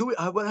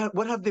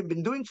what have they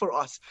been doing for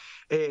us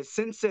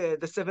since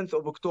the 7th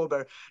of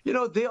October.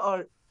 They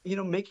are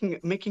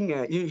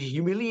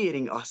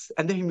humiliating us,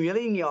 and they're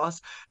humiliating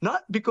us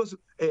not because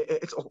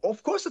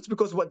of course it's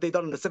because of what they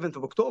done on the 7th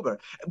of October,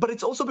 but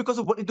it's also because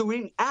of what they're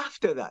doing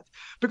after that.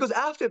 Because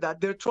after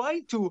that, they're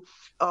trying to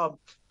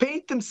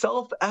paint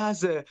themselves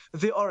as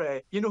they are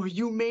a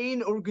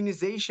humane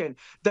organization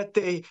that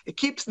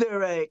keeps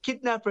their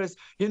kidnappers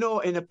in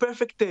a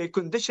perfect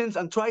conditions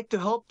and try to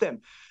help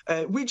them.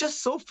 We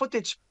just saw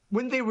footage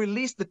when they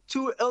released the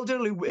two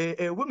elderly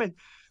women.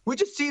 We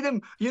just see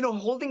them,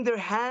 holding their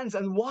hands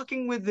and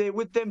walking with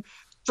them,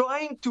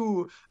 trying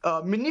to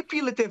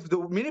manipulate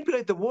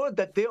the word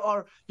that they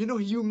are,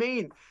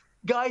 humane.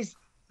 Guys,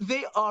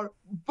 they are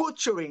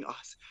butchering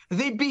us.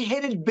 They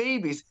beheaded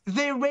babies.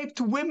 They raped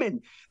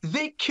women.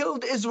 They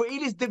killed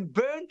Israelis. They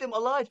burned them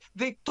alive.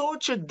 They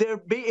tortured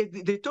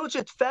they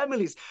tortured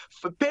families.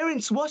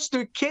 Parents watched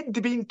their kid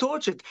being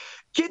tortured.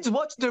 Kids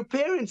watched their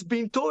parents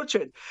being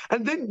tortured.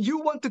 And then you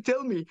want to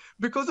tell me,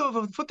 because of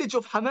a footage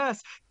of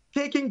Hamas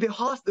taking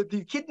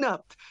the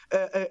kidnapped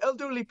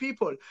elderly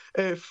people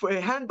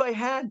hand by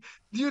hand,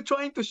 they're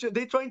trying to show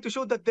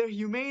that they're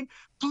humane.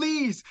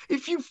 Please,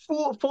 if you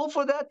fall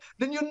for that,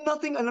 then you're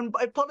nothing, and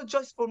I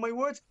apologize for my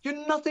words,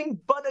 you're nothing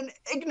but an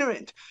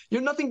ignorant.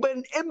 You're nothing but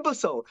an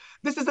imbecile.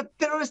 This is a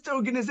terrorist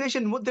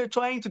organization. What they're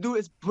trying to do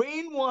is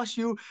brainwash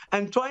you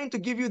and trying to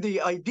give you the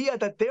idea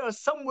that they are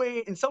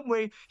in some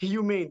way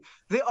humane.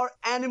 They are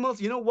animals.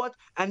 You know what?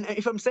 And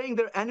if I'm saying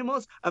they're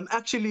animals, I'm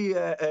actually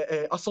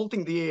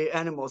assaulting the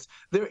animals.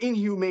 They're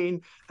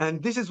inhumane,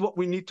 and this is what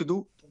we need to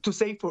do. To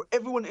say for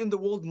everyone in the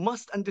world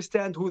must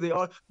understand who they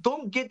are.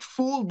 Don't get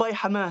fooled by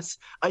Hamas.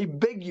 I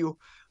beg you,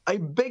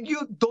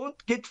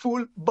 don't get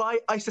fooled by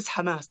ISIS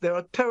Hamas. They're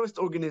a terrorist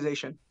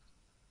organization.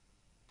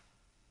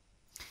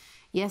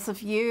 Yes,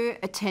 if you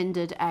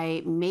attended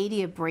a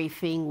media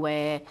briefing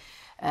where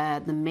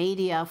the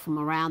media from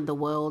around the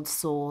world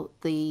saw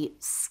the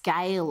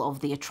scale of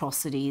the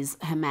atrocities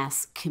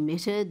Hamas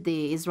committed,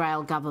 the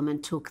Israel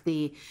government took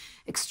the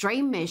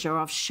extreme measure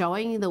of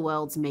showing the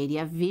world's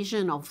media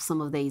vision of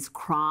some of these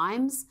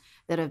crimes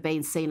that have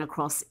been seen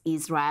across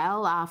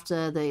Israel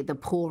after the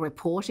poor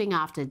reporting,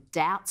 after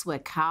doubts were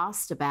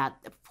cast about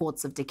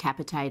reports of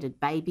decapitated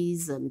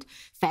babies and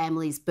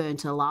families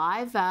burnt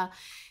alive.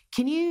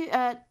 Can you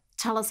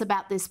tell us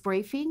about this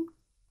briefing?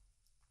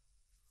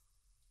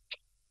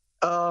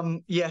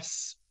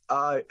 Yes.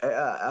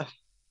 Rita,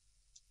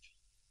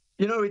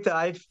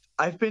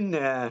 I've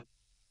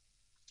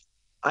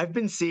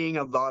been seeing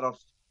a lot of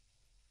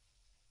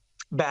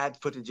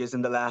bad footages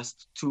in the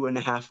last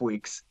 2.5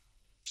 weeks.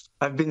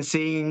 I've been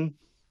seeing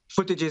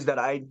footages that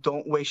I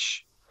don't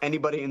wish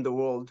anybody in the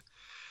world,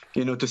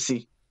 to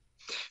see.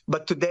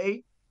 But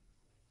today,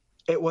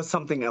 it was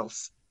something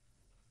else.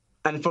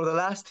 And for the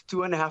last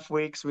 2.5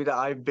 weeks, Rita,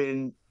 I've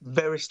been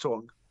very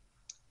strong.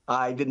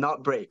 I did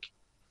not break.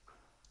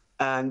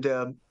 And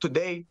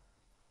today,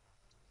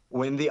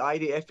 when the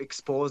IDF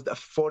exposed a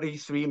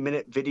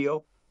 43-minute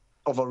video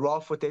of a raw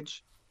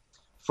footage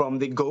from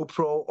the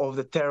GoPro of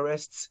the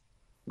terrorists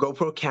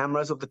GoPro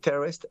cameras of the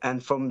terrorist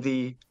and from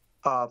the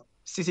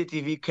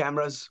CCTV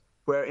cameras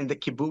were in the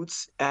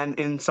kibbutz and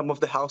in some of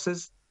the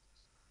houses.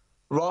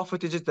 Raw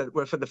footages that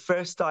were for the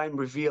first time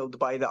revealed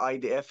by the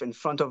IDF in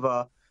front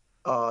of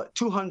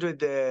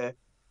 200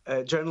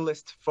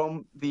 journalists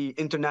from the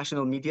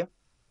international media.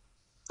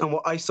 And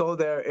what I saw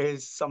there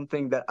is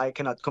something that I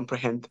cannot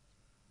comprehend.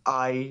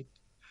 I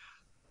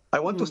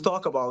want to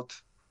talk about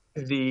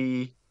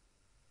the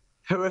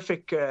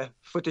horrific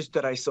footage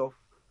that I saw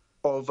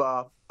of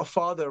a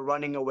father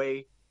running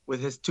away with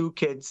his two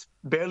kids,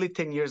 barely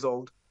 10 years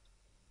old,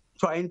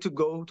 trying to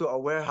go to a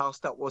warehouse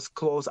that was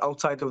closed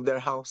outside of their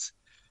house.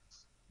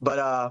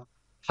 But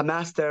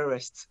Hamas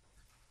terrorists,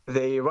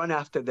 they run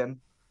after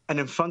them, and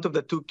in front of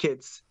the two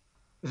kids,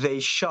 they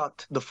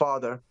shot the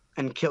father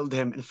and killed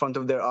him in front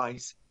of their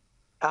eyes.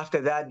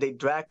 After that, they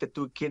dragged the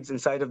two kids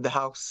inside of the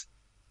house.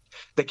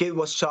 The kid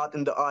was shot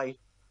in the eye.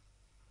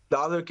 The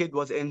other kid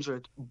was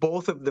injured.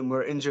 Both of them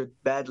were injured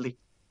badly.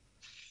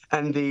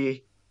 And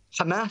the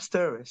Hamas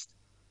terrorists,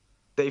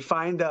 they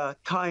find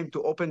time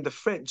to open the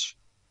fridge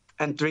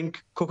and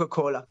drink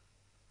Coca-Cola.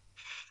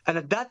 And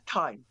at that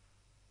time,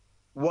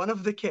 one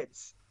of the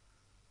kids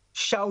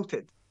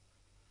shouted,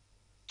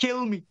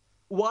 "Kill me.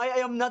 Why I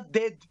am not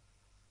dead?"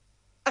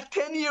 A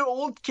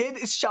 10-year-old kid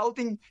is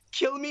shouting,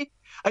 "Kill me.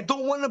 I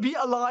don't want to be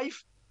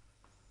alive."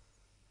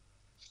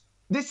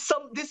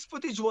 This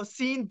footage was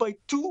seen by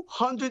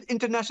 200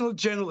 international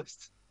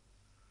journalists.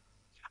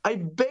 I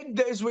beg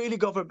the Israeli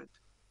government,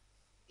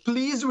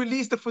 please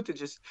release the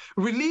footages.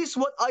 Release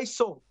what I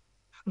saw.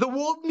 The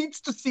world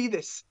needs to see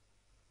this.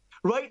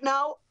 Right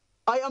now,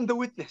 I am the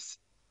witness.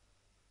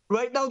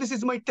 Right now, this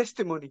is my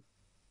testimony.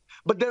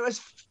 But there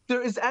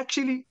is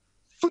actually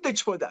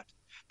footage for that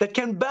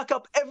can back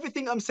up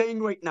everything I'm saying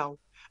right now.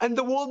 And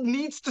the world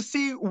needs to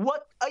see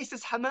what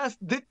ISIS Hamas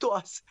did to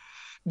us.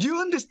 Do you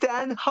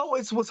understand how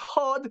it was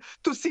hard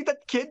to see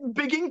that kid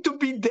begging to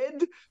be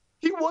dead?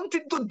 He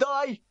wanted to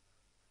die.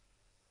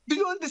 Do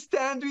you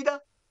understand,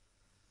 Rita?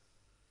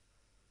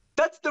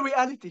 That's the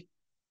reality.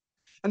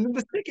 And then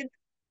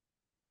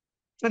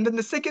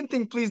the second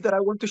thing, please, that I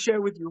want to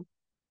share with you.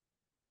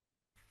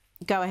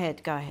 Go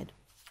ahead, go ahead.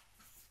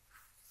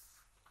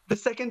 The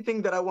second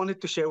thing that I wanted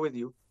to share with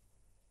you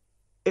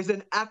is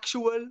an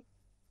actual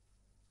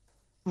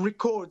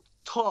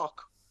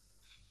talk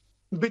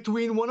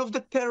between one of the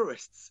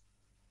terrorists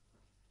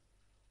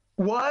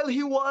while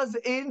he was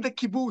in the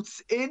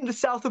kibbutz in the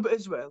south of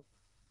Israel,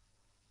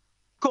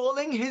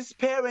 calling his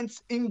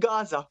parents in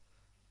Gaza.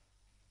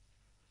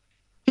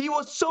 He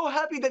was so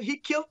happy that he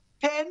killed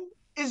 10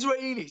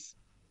 Israelis.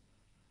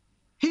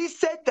 He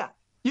said that.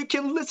 You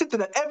can listen to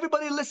that.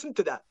 Everybody listen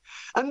to that.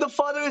 And the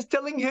father is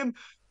telling him,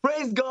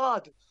 "Praise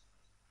God.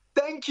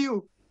 Thank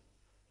you.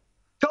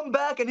 Come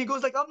back." And he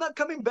goes like, "I'm not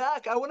coming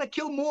back. I want to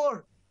kill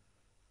more."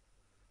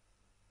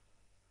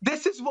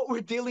 This is what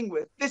we're dealing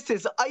with. This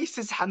is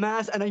ISIS,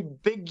 Hamas, and I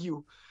beg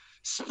you,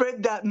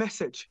 spread that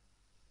message.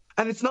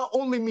 And it's not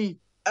only me,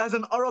 as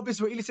an Arab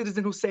Israeli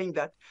citizen who's saying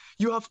that.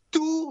 You have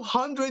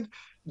 200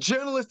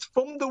 journalists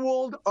from the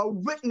world are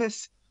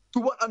witness to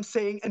what I'm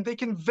saying, and they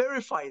can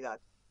verify that.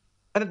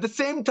 And at the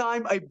same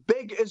time, I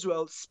beg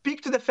Israel,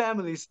 speak to the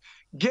families,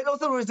 get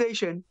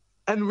authorization,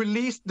 and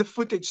release the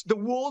footage. The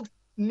world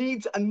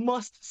needs and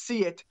must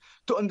see it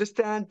to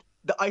understand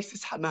the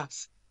ISIS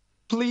Hamas.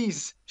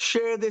 Please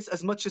share this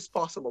as much as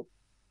possible.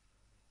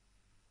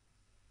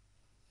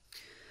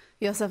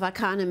 Yosef, I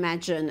can't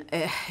imagine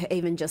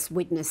even just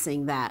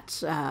witnessing that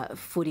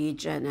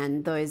footage,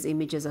 and those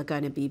images are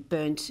going to be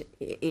burnt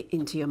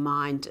into your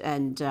mind.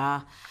 And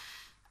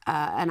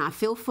I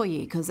feel for you,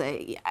 because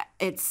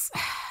it's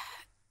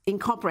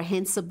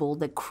incomprehensible,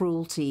 the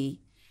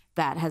cruelty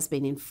that has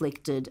been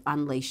inflicted,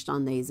 unleashed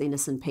on these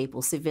innocent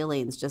people,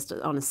 civilians, just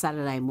on a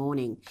Saturday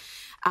morning.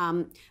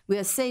 We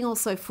are seeing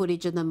also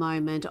footage at the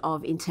moment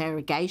of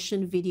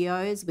interrogation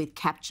videos with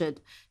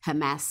captured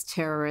Hamas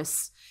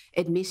terrorists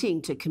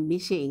admitting to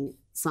committing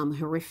some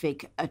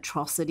horrific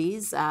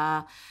atrocities.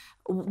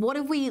 What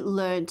have we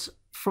learnt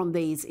from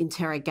these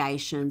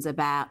interrogations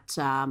about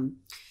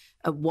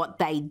what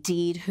they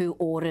did, who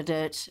ordered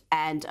it,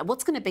 and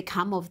what's going to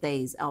become of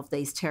these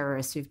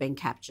terrorists who've been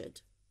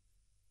captured?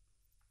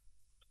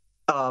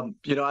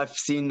 I've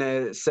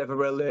seen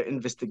several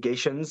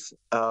investigations,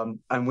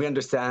 and we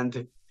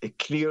understand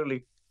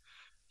clearly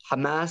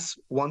Hamas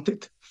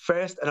wanted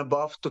first and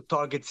above to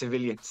target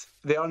civilians.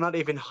 They are not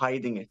even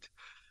hiding it.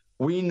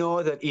 We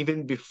know that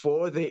even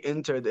before they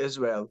entered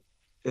Israel,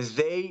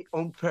 they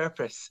on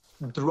purpose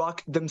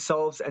drugged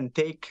themselves and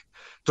take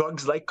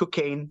drugs like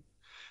cocaine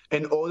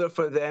in order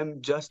for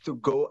them just to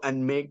go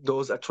and make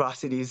those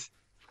atrocities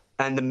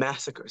and the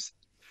massacres.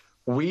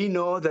 We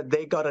know that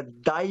they got a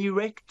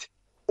direct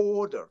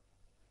order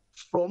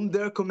from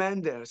their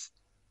commanders,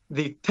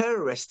 the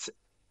terrorists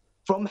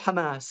from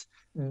Hamas,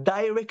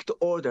 direct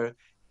order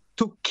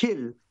to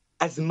kill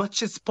as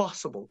much as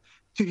possible,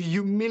 to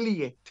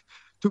humiliate,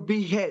 to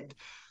behead,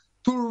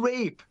 to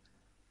rape.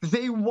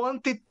 They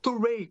wanted to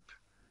rape.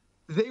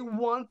 They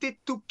wanted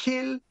to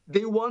kill,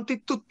 they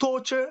wanted to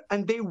torture,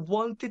 and they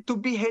wanted to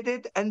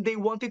beheaded, and they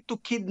wanted to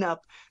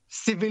kidnap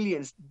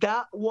civilians.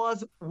 That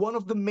was one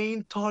of the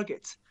main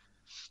targets.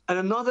 And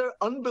another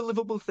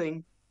unbelievable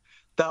thing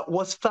that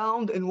was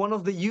found in one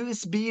of the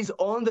USBs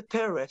on the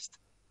terrorist,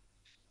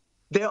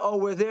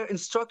 were their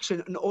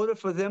instruction in order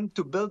for them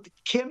to build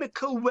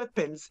chemical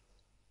weapons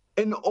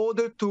in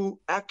order to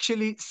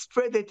actually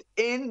spread it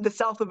in the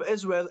south of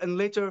Israel and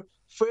later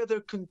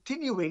further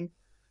continuing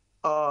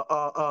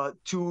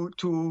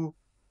to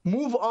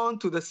move on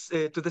to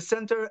the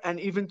center and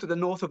even to the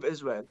north of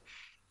Israel.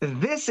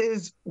 This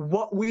is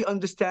what we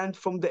understand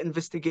from the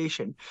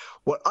investigation.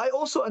 What I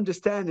also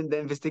understand in the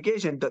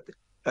investigation that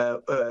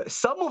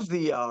some of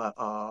the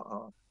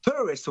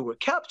terrorists who were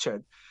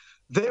captured,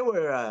 they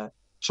were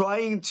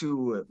trying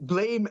to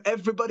blame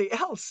everybody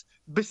else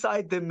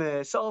beside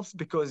themselves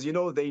because, you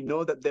know, they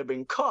know that they're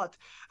being caught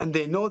and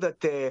they know that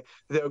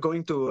they're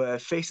going to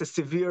face a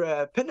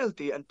severe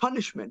penalty and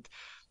punishment.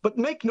 But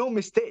make no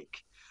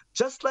mistake,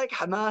 just like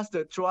Hamas,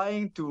 they're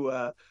trying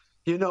to,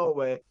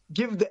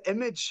 give the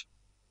image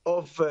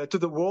of to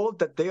the world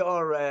that they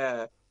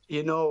are,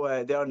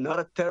 they are not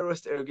a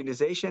terrorist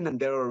organization and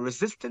they're a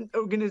resistant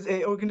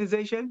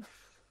organization.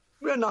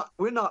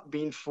 We're not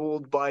being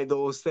fooled by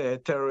those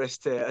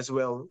terrorists as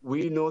well.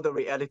 We know the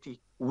reality.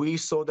 We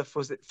saw the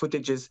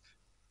footages.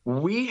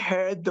 We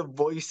heard the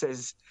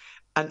voices.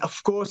 And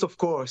of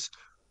course,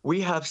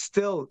 we have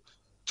still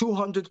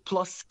 200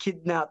 plus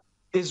kidnapped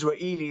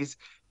Israelis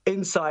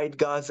inside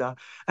Gaza.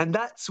 And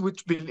that's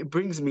which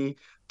brings me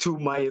to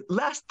my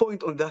last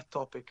point on that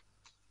topic.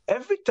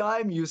 Every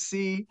time you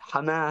see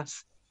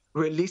Hamas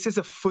releases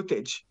a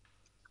footage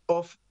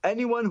of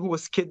anyone who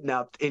was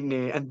kidnapped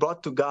and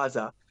brought to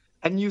Gaza,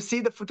 and you see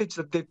the footage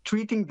that they're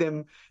treating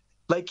them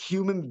like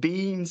human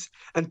beings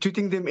and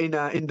treating them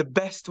in the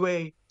best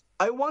way,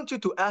 I want you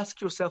to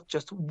ask yourself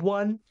just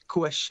one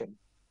question.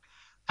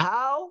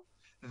 How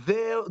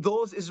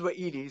those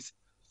Israelis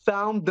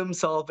found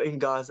themselves in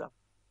Gaza?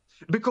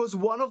 Because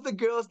one of the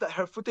girls that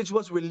her footage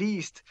was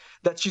released,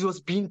 that she was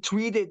being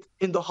treated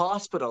in the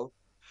hospital,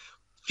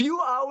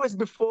 few hours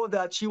before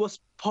that, she was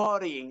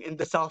partying in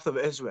the south of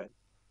Israel.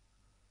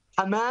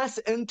 Hamas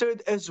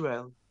entered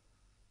Israel.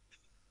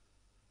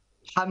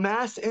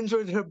 Hamas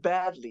injured her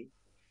badly.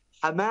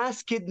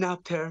 Hamas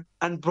kidnapped her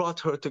and brought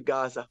her to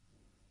Gaza.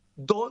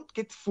 Don't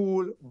get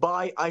fooled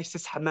by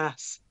ISIS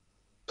Hamas.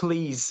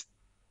 Please,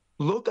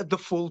 look at the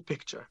full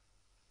picture.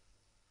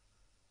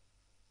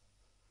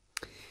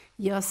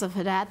 Yosef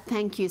Haddad,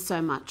 thank you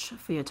so much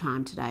for your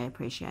time today. I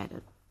appreciate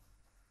it.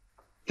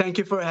 Thank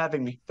you for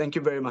having me. Thank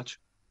you very much.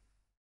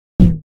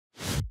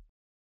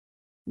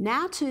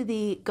 Now to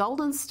the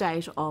Golden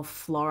State of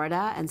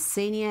Florida, and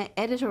senior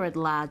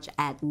editor-at-large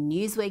at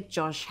Newsweek,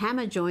 Josh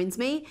Hammer, joins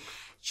me.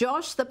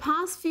 Josh, the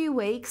past few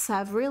weeks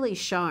have really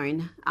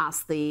shown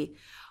us the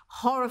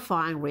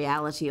horrifying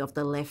reality of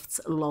the left's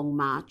long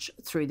march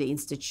through the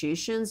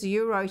institutions.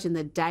 You wrote in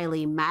the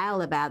Daily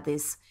Mail about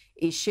this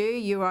issue.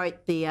 You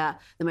wrote the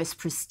most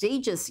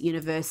prestigious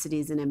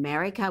universities in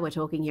America. We're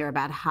talking here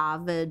about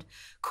Harvard,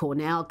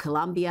 Cornell,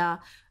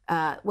 Columbia,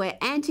 where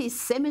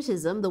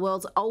anti-Semitism, the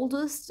world's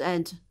oldest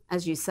and,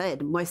 as you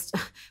said, most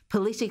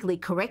politically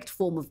correct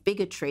form of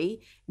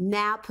bigotry,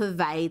 now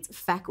pervades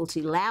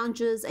faculty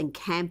lounges and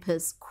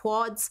campus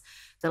quads.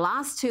 The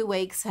last 2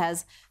 weeks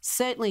has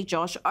certainly,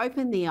 Josh,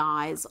 opened the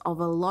eyes of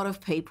a lot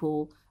of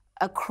people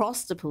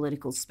across the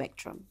political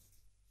spectrum.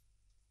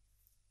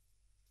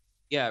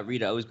 Yeah,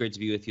 Rita, always great to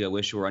be with you. I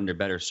wish we were under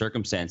better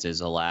circumstances,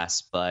 alas.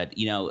 But,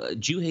 you know,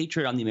 Jew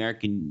hatred on the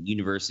American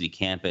university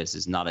campus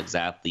is not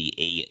exactly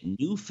a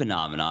new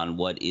phenomenon.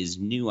 What is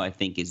new, I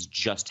think, is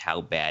just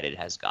how bad it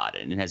has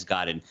gotten. It has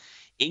gotten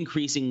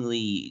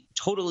increasingly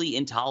totally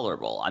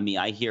intolerable. I mean,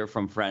 I hear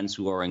from friends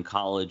who are in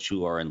college,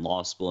 who are in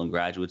law school and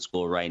graduate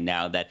school right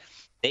now, that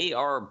they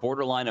are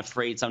borderline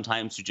afraid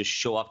sometimes to just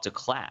show up to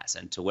class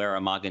and to wear a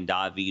Magen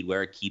David,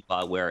 wear a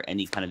kippah, wear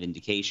any kind of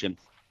indication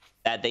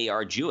that they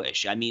are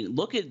Jewish. I mean,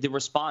 look at the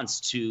response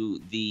to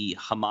the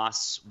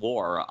Hamas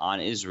war on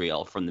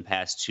Israel from the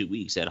past 2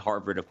 weeks. At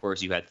Harvard, of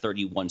course, you had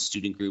 31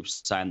 student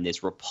groups sign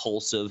this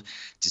repulsive,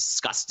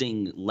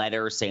 disgusting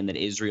letter saying that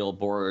Israel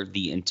bore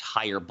the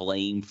entire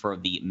blame for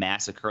the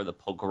massacre, the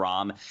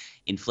pogrom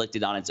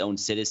inflicted on its own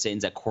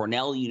citizens. At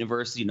Cornell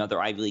University,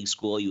 another Ivy League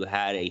school, you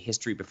had a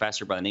history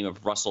professor by the name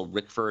of Russell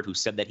Rickford who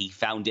said that he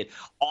found it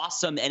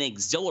awesome and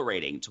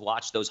exhilarating to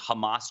watch those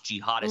Hamas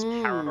jihadist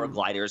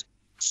paragliders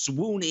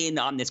swoon in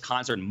on this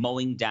concert,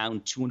 mowing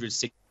down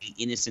 260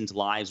 innocent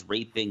lives,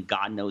 raping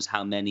God knows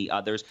how many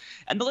others.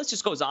 And the list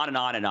just goes on and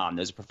on and on.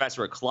 There's a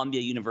professor at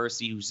Columbia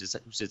University who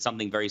said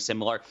something very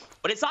similar.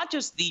 But it's not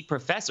just the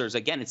professors.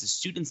 Again, it's the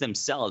students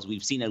themselves.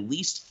 We've seen at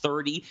least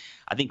 30,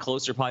 I think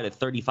closer probably to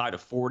 35 to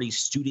 40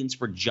 Students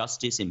for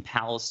Justice in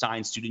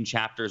Palestine, student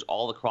chapters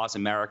all across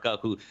America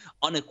who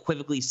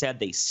unequivocally said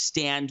they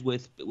stand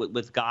with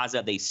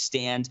Gaza. They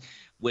stand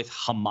with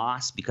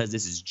Hamas because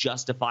this is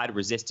justified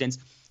resistance.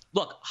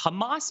 Look,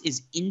 Hamas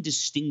is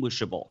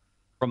indistinguishable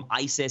from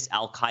ISIS,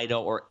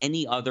 Al-Qaeda, or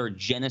any other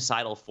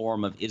genocidal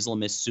form of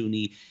Islamist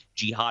Sunni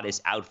jihadist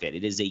outfit.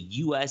 It is a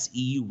U.S.,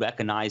 EU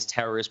recognized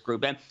terrorist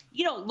group. And,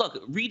 you know,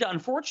 look, Rita,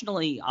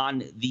 unfortunately,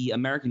 on the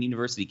American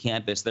University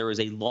campus, there is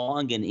a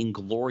long and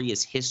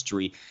inglorious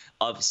history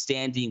of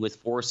standing with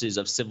forces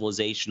of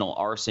civilizational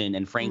arson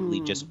and,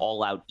 frankly, just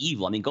all-out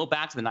evil. I mean, go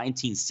back to the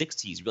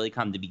 1960s, really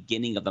kind of the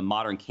beginning of the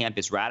modern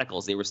campus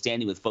radicals. They were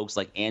standing with folks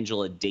like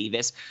Angela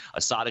Davis,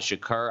 Assata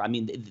Shakur. I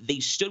mean, they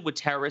stood with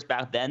terrorists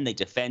back then. They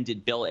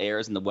defended Bill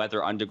Ayers and the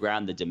Weather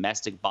Underground, the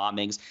domestic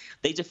bombings.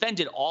 They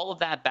defended all of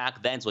that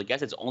back then. So I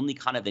guess it's only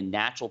kind of the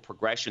natural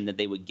progression that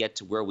they would get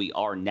to where we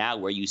are now,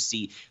 where you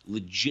see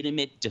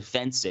legitimate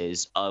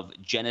defenses of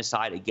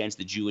genocide against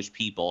the Jewish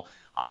people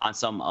on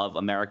some of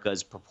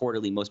America's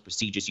purportedly most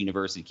prestigious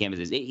university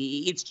campuses.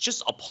 It's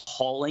just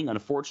appalling.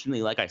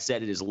 Unfortunately, like I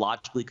said, it is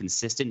logically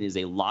consistent. It is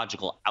a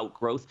logical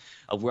outgrowth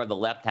of where the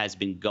left has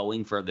been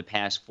going for the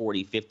past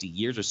 40, 50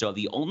 years or so.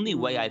 The only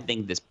way I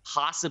think this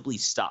possibly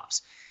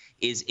stops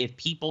is if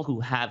people who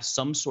have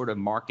some sort of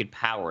market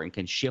power and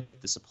can shift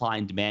the supply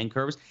and demand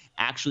curves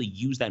actually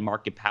use that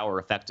market power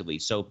effectively.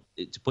 So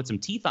to put some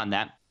teeth on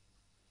that,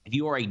 if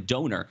you are a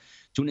donor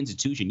to an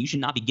institution, you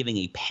should not be giving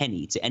a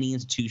penny to any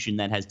institution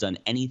that has done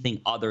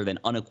anything other than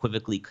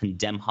unequivocally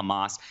condemn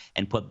Hamas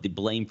and put the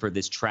blame for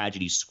this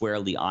tragedy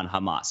squarely on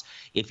Hamas.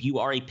 If you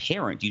are a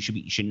parent, you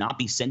should not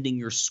be sending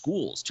your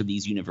schools to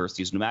these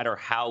universities, no matter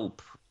how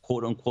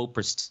quote-unquote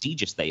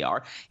prestigious they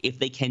are, if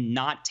they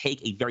cannot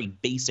take a very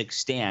basic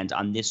stand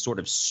on this sort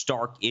of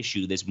stark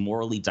issue, this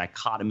morally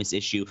dichotomous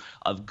issue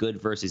of good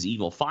versus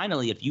evil.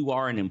 Finally, if you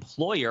are an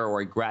employer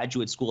or a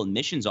graduate school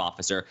admissions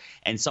officer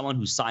and someone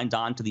who signed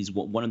on to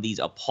one of these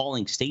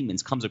appalling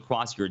statements comes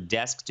across your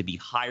desk to be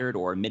hired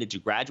or admitted to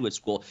graduate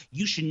school,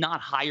 you should not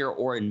hire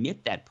or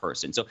admit that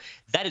person. So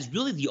that is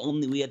really the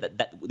only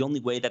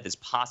way that this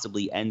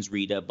possibly ends,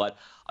 Rita. But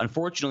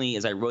unfortunately,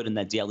 as I wrote in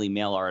that Daily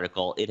Mail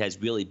article, it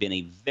has really been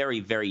a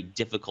very, very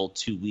difficult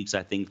 2 weeks,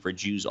 I think, for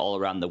Jews all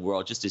around the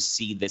world, just to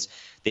see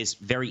this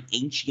very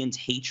ancient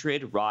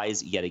hatred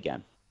rise yet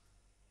again.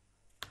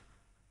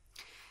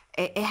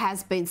 It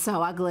has been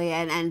so ugly,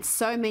 and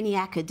so many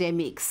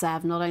academics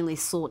have not only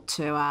sought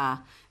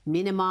to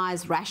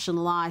minimise,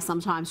 rationalise,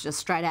 sometimes just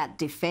straight out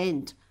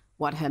defend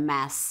what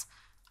Hamas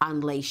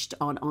unleashed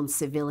on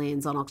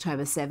civilians on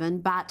October 7,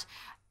 but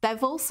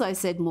they've also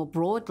said more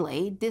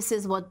broadly, this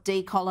is what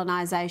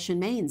decolonisation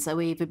means. So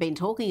we've been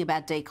talking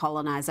about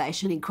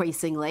decolonisation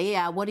increasingly.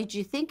 What did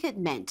you think it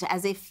meant?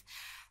 As if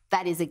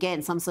that is,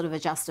 again, some sort of a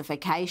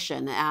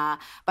justification.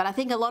 But I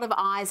think a lot of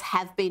eyes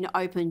have been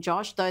opened,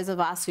 Josh. Those of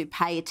us who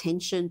pay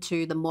attention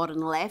to the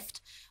modern left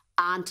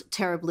aren't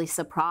terribly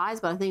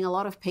surprised. But I think a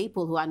lot of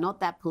people who are not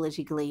that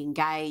politically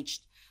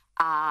engaged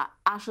are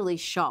utterly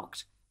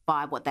shocked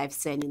by what they've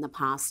seen in the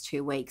past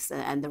 2 weeks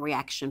and the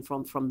reaction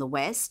from the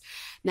West.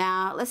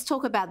 Now, let's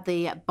talk about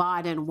the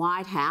Biden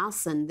White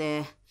House and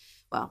their,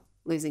 well,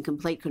 losing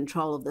complete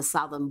control of the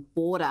southern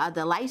border.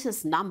 The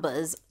latest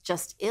numbers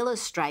just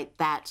illustrate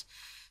that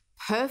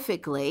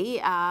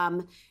perfectly.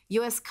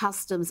 US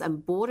Customs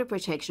and Border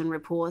Protection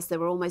reports there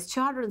were almost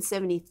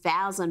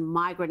 270,000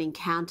 migrant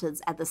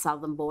encounters at the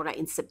southern border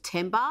in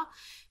September,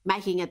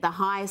 making it the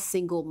highest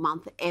single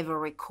month ever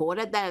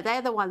recorded.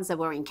 They're the ones that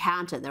were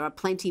encountered. There are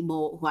plenty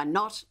more who are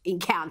not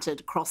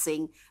encountered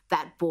crossing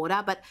that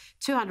border, but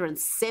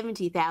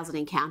 270,000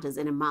 encounters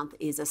in a month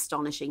is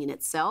astonishing in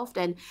itself.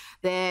 And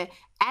their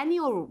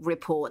annual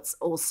reports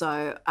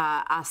also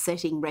are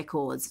setting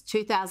records.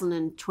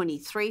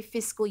 2023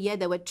 fiscal year,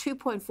 there were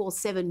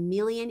 2.47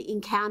 million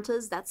encounters.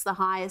 That's the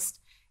highest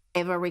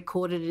ever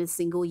recorded in a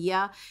single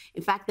year.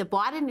 In fact, the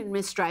Biden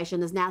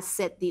administration has now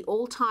set the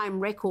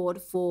all-time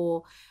record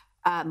for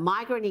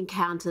migrant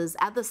encounters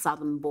at the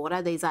southern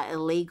border. These are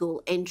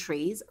illegal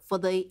entries for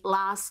the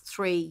last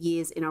 3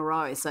 years in a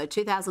row. So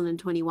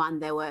 2021,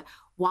 there were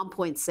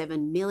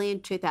 1.7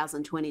 million,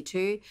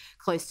 2022,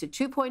 close to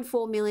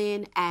 2.4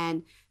 million,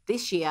 and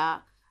this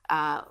year,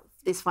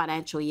 this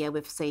financial year,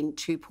 we've seen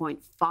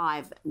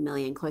 2.5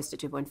 million, close to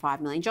 2.5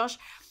 million. Josh,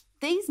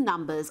 these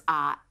numbers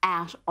are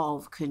out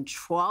of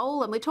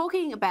control, and we're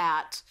talking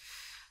about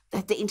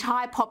the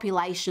entire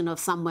population of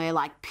somewhere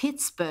like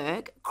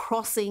Pittsburgh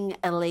crossing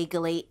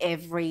illegally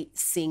every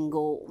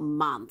single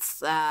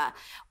month.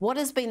 What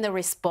has been the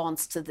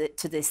response to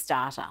this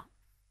data?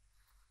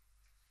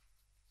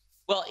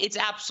 Well, it's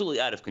absolutely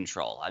out of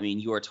control. I mean,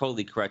 you are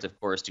totally correct, of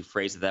course, to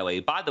phrase it that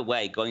way. By the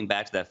way, going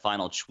back to that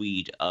final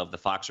tweet of the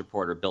Fox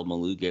reporter Bill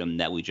Malugin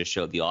that we just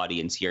showed the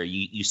audience here,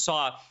 you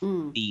saw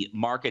the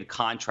marked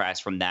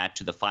contrast from that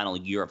to the final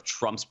year of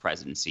Trump's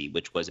presidency,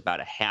 which was about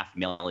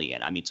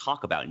 500,000. I mean,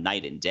 talk about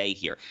night and day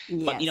here.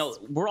 Yes. But, you know,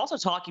 we're also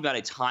talking about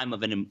a time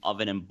of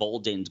an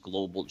emboldened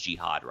global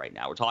jihad right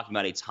now. We're talking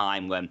about a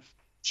time when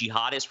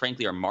jihadists,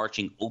 frankly, are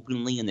marching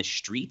openly in the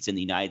streets in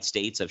the United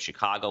States of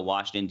Chicago,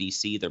 Washington,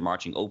 D.C. They're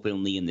marching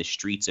openly in the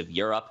streets of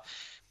Europe,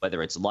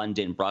 whether it's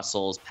London,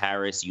 Brussels,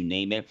 Paris, you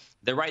name it.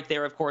 They're right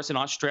there, of course, in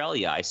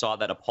Australia. I saw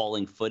that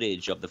appalling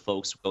footage of the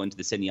folks going to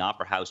the Sydney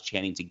Opera House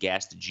chanting to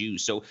gas the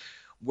Jews. So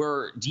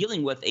we're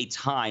dealing with a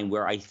time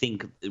where I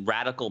think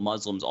radical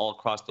Muslims all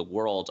across the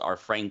world are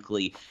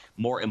frankly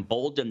more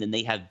emboldened than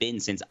they have been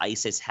since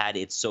ISIS had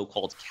its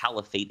so-called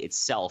caliphate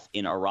itself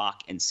in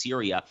Iraq and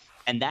Syria.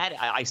 And that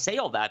I say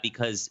all that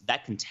because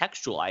that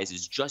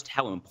contextualizes just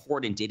how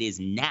important it is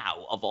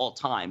now of all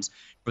times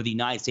for the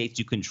United States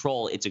to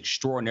control its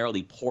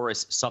extraordinarily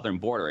porous southern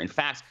border. In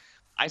fact,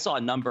 I saw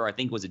a number, I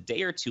think it was a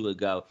day or two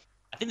ago.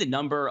 I think the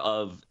number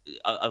of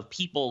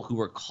people who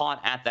were caught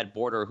at that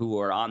border who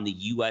were on the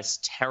U.S.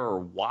 terror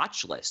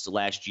watch list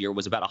last year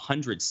was about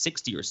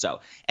 160 or so.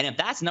 And if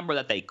that's the number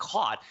that they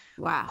caught,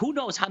 wow, who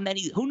knows how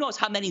many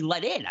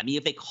let in? I mean,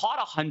 if they caught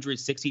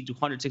 160 to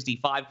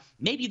 165,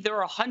 maybe there are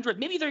 100,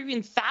 maybe there are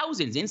even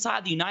thousands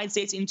inside the United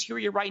States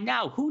interior right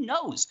now. Who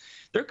knows?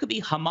 There could be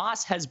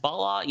Hamas,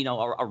 Hezbollah,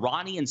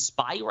 Iranian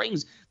spy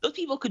rings. Those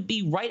people could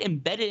be right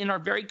embedded in our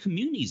very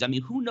communities. I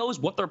mean, who knows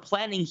what they're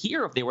planning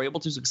here if they were able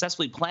to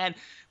successfully plan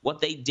what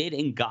they did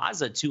in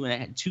Gaza two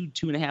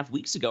and a half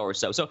weeks ago or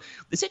so. So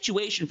the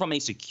situation from a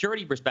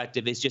security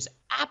perspective is just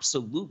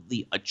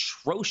absolutely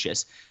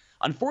atrocious.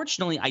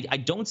 Unfortunately, I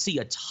don't see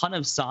a ton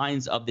of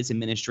signs of this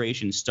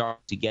administration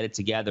starting to get it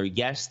together.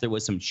 Yes, there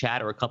was some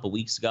chatter a couple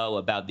weeks ago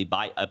about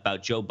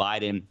Joe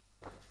Biden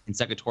and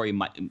Secretary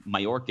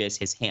Mayorkas,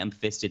 his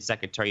ham-fisted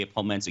Secretary of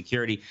Homeland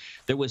Security.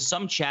 There was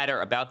some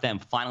chatter about them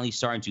finally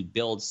starting to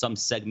build some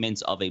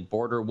segments of a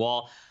border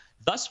wall.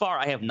 Thus far,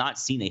 I have not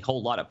seen a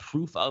whole lot of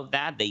proof of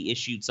that. They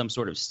issued some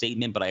sort of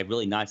statement, but I have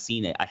really not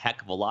seen a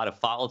heck of a lot of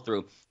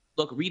follow-through.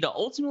 Look, Rita,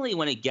 ultimately,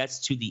 when it gets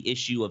to the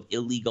issue of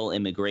illegal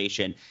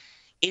immigration,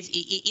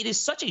 it is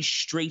such a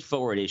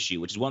straightforward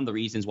issue, which is one of the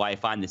reasons why I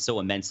find this so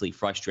immensely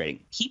frustrating.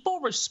 People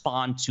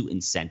respond to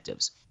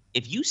incentives.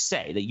 If you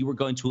say that you are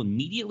going to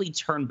immediately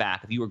turn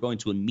back, if you are going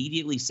to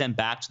immediately send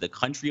back to the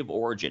country of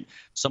origin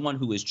someone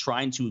who is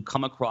trying to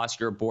come across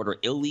your border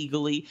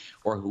illegally,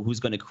 or who's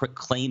going to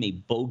claim a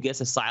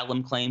bogus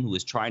asylum claim, who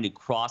is trying to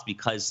cross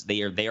because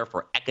they are there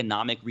for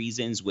economic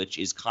reasons, which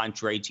is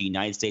contrary to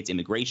United States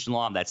immigration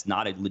law, that's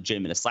not a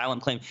legitimate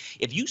asylum claim.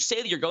 If you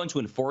say that you're going to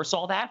enforce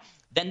all that,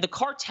 then the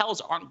cartels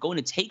aren't going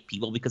to take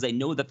people because they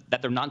know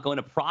that they're not going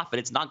to profit.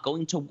 It's not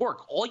going to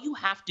work. All you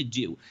have to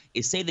do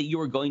is say that you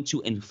are going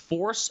to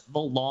enforce the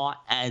law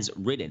as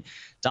written.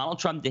 Donald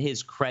Trump, to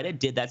his credit,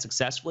 did that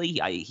successfully.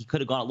 He could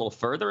have gone a little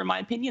further, in my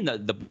opinion.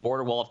 The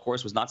border wall, of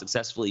course, was not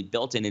successfully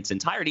built in its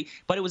entirety,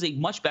 but it was a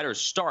much better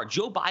start.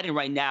 Joe Biden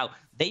right now,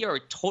 they are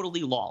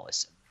totally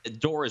lawless. The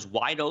door is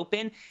wide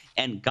open,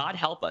 and God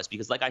help us,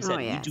 because like I said,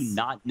 we do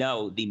not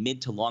know the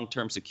mid to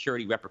long-term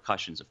security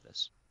repercussions of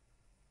this.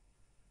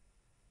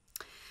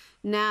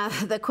 Now,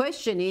 the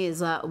question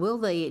is, will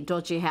the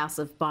dodgy house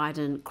of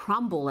Biden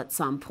crumble at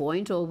some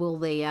point, or will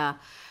the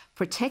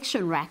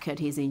protection racket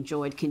he's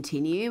enjoyed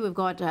continue? We've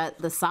got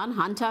the son,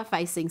 Hunter,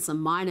 facing some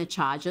minor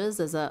charges.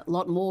 There's a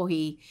lot more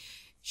he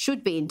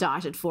should be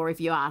indicted for, if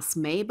you ask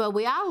me. But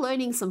we are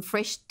learning some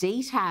fresh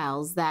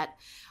details that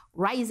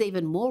raise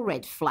even more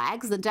red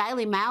flags. The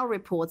Daily Mail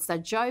reports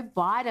that Joe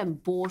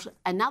Biden bought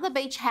another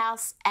beach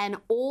house and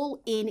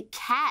all in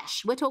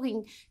cash. We're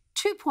talking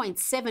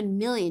 $2.7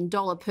 million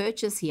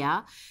purchase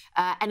here,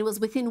 and it was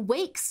within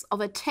weeks of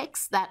a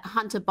text that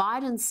Hunter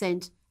Biden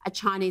sent a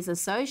Chinese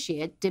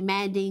associate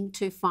demanding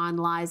to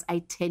finalise a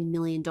 $10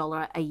 million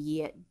a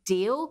year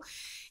deal.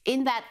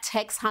 In that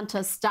text,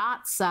 Hunter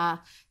starts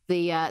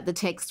the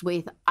text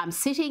with, "I'm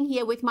sitting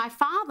here with my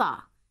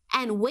father,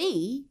 and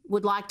we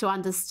would like to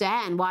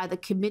understand why the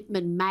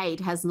commitment made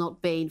has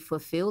not been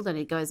fulfilled." And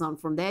it goes on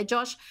from there.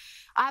 Josh,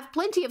 I have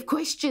plenty of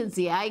questions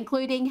here,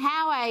 including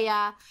how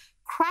a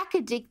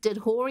crack-addicted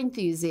whore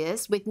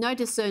enthusiast with no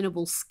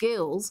discernible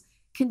skills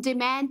can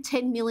demand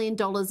 $10 million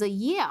a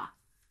year.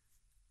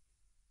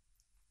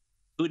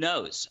 Who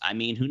knows? I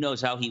mean, who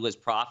knows how he was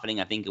profiting?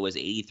 I think it was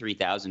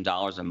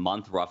 $83,000 a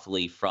month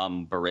roughly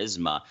from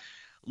Burisma.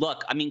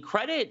 Look, I mean,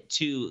 credit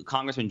to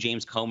Congressman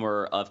James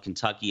Comer of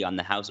Kentucky on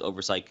the House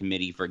Oversight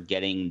Committee for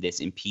getting this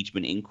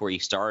impeachment inquiry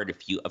started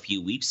a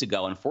few weeks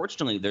ago.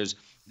 Unfortunately, there's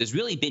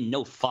really been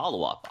no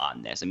follow-up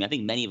on this. I mean, I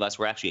think many of us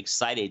were actually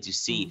excited to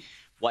see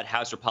what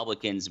House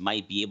Republicans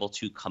might be able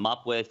to come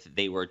up with.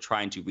 They were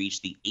trying to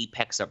reach the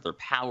apex of their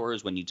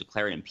powers. When you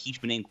declare an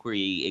impeachment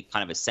inquiry, it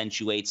kind of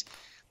accentuates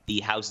the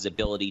House's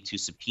ability to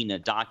subpoena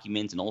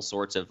documents and all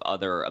sorts of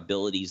other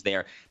abilities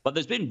there. But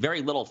there's been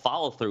very little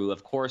follow-through.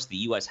 Of course, the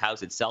U.S.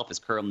 House itself is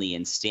currently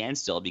in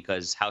standstill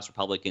because House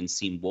Republicans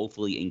seem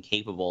woefully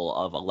incapable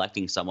of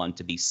electing someone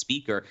to be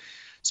Speaker.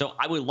 So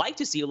I would like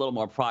to see a little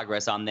more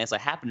progress on this. I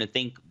happen to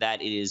think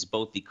that it is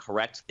both the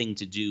correct thing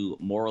to do,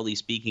 morally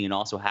speaking, and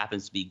also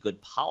happens to be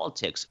good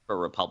politics for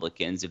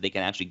Republicans if they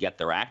can actually get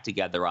their act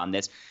together on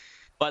this.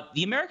 But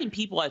the American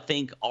people, I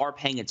think, are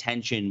paying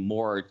attention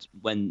more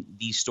when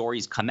these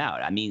stories come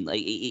out. I mean,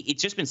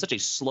 it's just been such a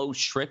slow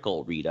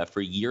trickle, Rita, for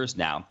years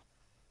now.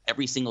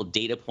 Every single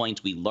data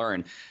point we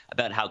learn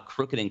about how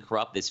crooked and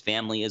corrupt this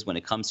family is when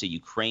it comes to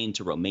Ukraine,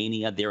 to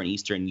Romania, there in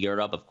Eastern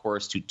Europe, of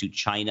course, to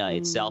China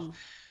itself.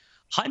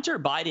 Hunter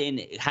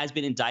Biden has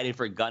been indicted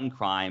for gun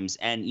crimes.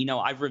 And, you know,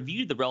 I've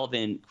reviewed the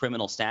relevant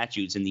criminal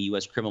statutes in the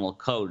U.S. Criminal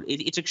Code.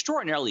 It's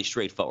extraordinarily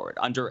straightforward.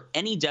 Under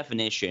any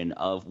definition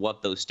of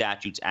what those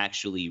statutes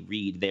actually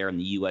read there in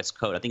the U.S.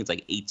 Code, I think it's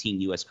like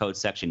 18 U.S. Code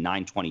section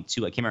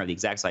 922. I can't remember the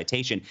exact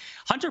citation.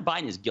 Hunter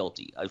Biden is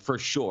guilty for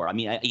sure. I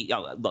mean,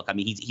 look, I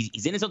mean,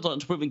 he's innocent until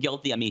proven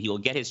guilty. I mean, he will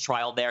get his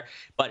trial there.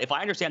 But if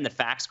I understand the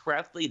facts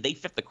correctly, they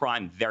fit the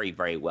crime very,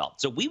 very well.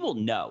 So we will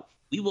know.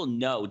 We will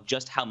know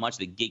just how much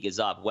the gig is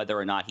up, whether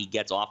or not he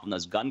gets off on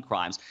those gun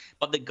crimes.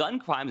 But the gun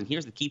crimes, and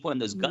here's the key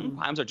point, those gun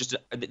crimes are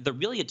they're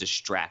really a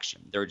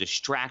distraction. They're a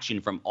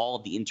distraction from all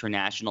of the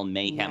international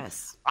mayhem.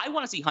 Yes. I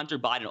want to see Hunter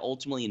Biden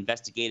ultimately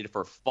investigated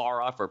for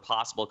FARA, for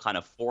possible kind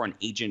of Foreign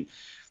Agent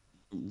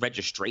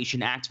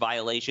Registration Act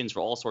violations, for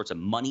all sorts of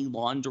money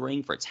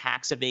laundering, for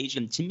tax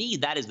evasion. To me,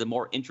 that is the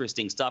more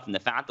interesting stuff. And the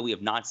fact that we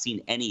have not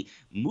seen any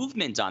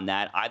movement on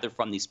that, either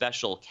from the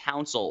special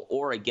counsel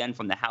or again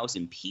from the House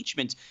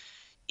impeachment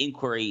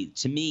inquiry,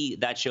 to me,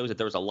 that shows that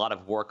there's a lot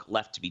of work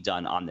left to be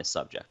done on this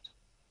subject.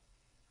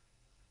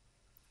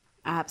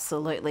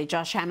 Absolutely.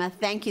 Josh Hammer,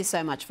 thank you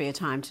so much for your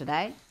time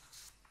today.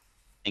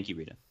 Thank you,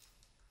 Rita.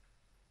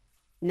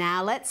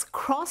 Now let's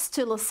cross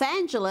to Los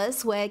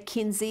Angeles, where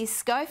Kinsey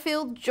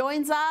Schofield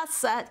joins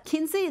us.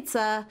 Kinsey, it's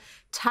a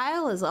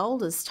tale as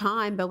old as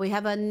time, but we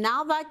have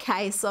another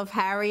case of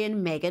Harry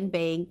and Meghan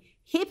being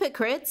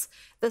hypocrites.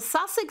 The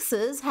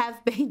Sussexes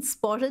have been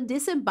spotted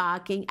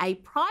disembarking a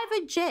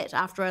private jet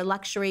after a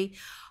luxury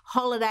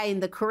holiday in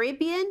the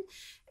Caribbean.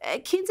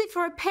 Kinsey,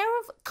 for a pair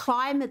of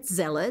climate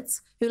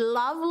zealots who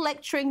love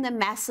lecturing the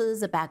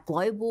masses about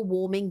global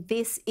warming,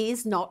 this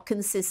is not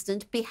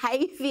consistent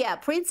behaviour.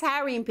 Prince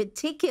Harry in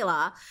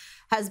particular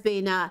has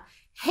been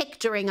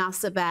hectoring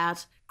us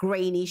about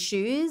green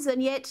issues,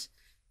 and yet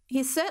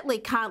he certainly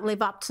can't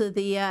live up to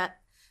the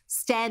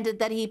standard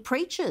that he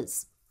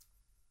preaches.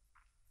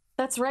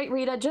 That's right,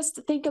 Rita.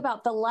 Just think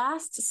about the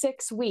last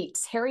 6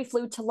 weeks. Harry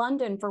flew to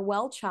London for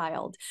Well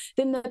Child.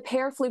 Then the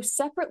pair flew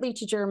separately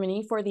to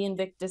Germany for the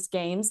Invictus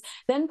Games,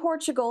 then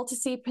Portugal to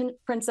see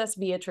Princess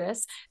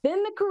Beatrice,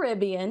 then the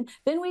Caribbean.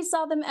 Then we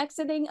saw them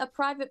exiting a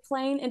private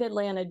plane in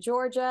Atlanta,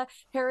 Georgia.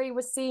 Harry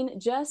was seen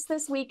just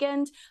this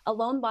weekend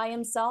alone by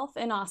himself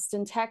in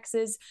Austin,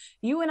 Texas.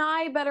 You and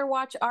I better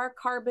watch our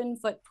carbon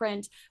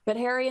footprint. But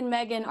Harry and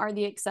Meghan are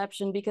the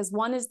exception, because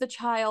one is the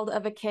child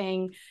of a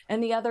king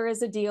and the other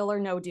is a deal or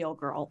no deal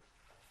girl.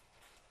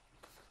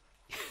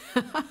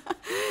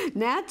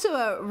 Now to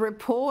a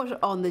report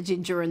on the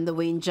Ginger and the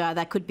Whinger.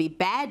 That could be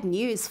bad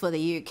news for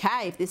the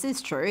UK if this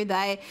is true.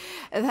 They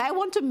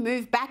want to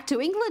move back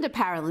to England,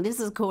 apparently. This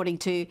is according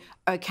to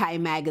OK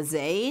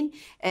Magazine.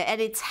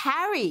 And it's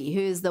Harry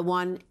who's the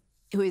one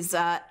who is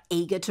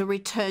eager to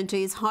return to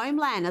his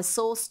homeland. A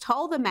source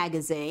told the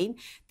magazine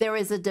there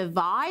is a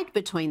divide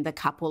between the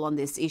couple on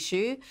this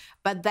issue,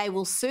 but they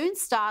will soon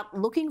start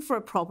looking for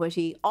a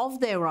property of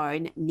their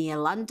own near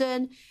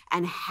London,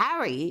 and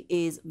Harry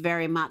is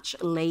very much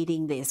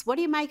leading this. What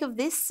do you make of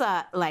this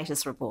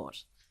latest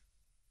report?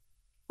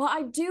 Well,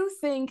 I do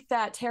think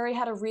that Harry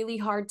had a really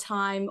hard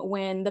time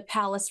when the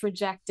palace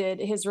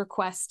rejected his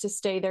request to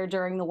stay there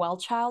during the Well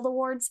Child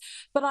Awards.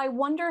 But I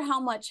wonder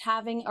how much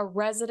having a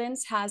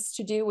residence has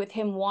to do with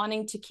him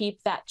wanting to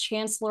keep that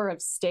Chancellor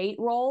of State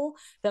role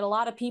that a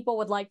lot of people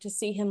would like to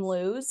see him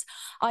lose.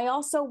 I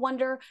also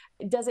wonder,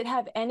 does it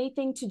have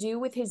anything to do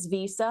with his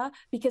visa?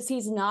 Because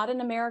he's not an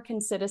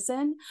American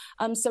citizen.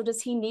 So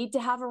does he need to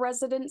have a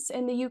residence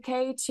in the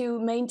UK to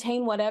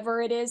maintain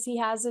whatever it is he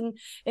has in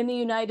the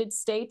United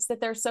States that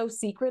they're so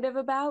secretive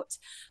about?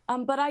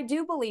 But I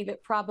do believe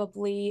it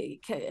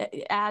probably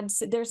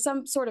adds, there's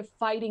some sort of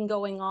fighting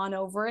going on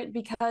over it,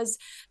 because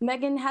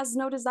Meghan has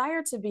no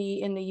desire to be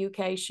in the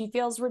UK. She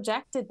feels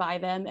rejected by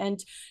them,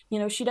 and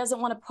she doesn't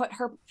want to put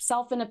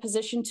herself in a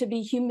position to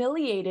be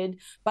humiliated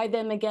by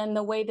them again,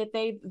 the way that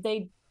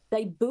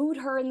they booed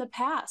her in the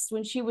past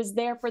when she was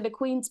there for the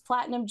Queen's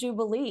Platinum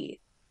Jubilee.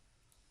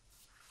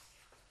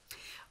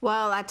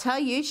 Well, I tell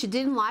you, she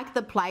didn't like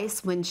the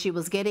place when she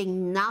was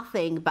getting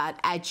nothing but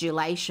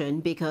adulation,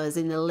 because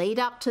in the lead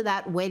up to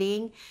that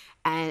wedding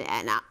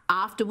and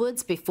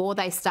afterwards, before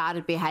they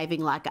started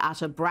behaving like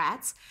utter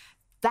brats,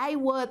 they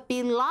were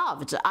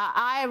beloved.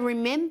 I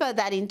remember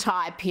that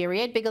entire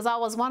period, because I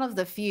was one of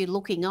the few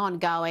looking on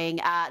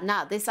going,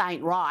 no, this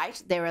ain't right.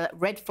 There are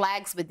red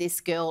flags with this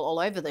girl all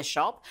over the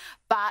shop.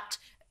 But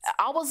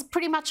I was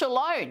pretty much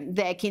alone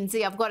there,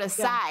 Kinsey, I've got to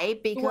say,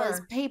 because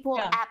people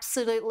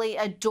absolutely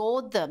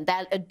adored them.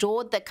 They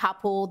adored the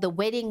couple. The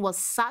wedding was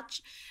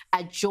such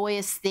a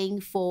joyous thing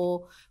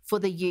for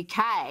the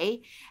UK.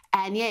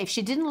 And yeah, if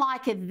she didn't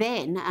like it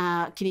then,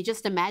 can you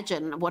just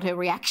imagine what her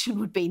reaction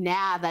would be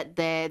now that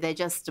they're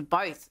just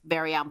both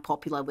very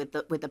unpopular with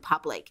the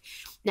public.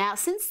 Now,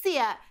 since the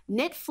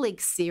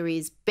Netflix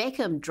series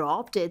Beckham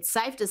dropped, it's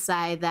safe to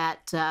say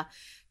that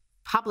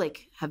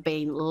public have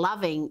been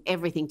loving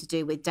everything to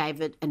do with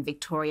David and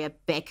Victoria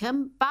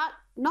Beckham, but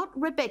not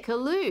Rebecca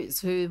Luz,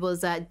 who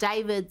was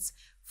David's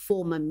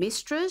former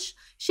mistress.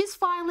 She's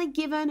finally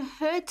given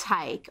her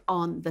take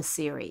on the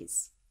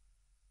series.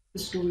 The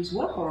stories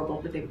were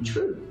horrible, but they were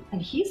true.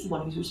 And he's the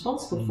one who's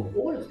responsible for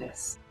all of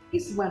this.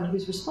 He's the one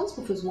who's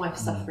responsible for his wife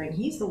suffering.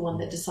 He's the one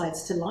that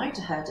decides to lie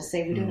to her to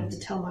say, we don't have to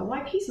tell my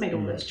wife. He's made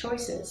all those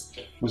choices.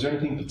 Was there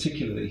anything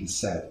particular that he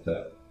said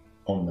that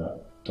on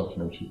that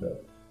documentary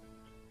that?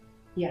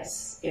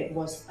 Yes, it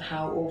was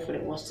how awful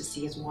it was to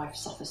see his wife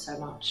suffer so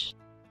much.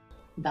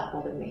 That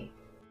bothered me.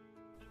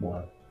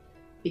 Why?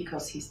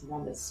 Because he's the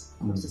one that's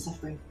caused the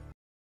suffering.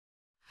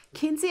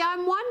 Kinsey,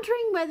 I'm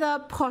wondering whether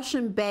Posh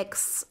and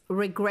Bex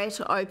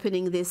regret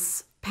opening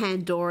this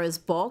Pandora's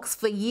box.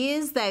 For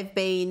years, they've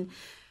been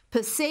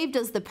perceived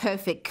as the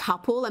perfect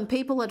couple, and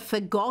people had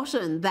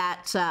forgotten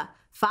that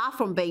far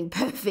from being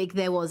perfect,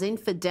 there was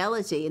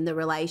infidelity in the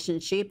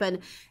relationship. And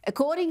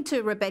according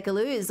to Rebecca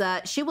Lewis,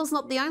 she was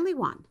not the only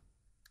one.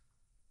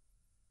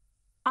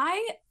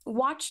 I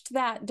watched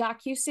that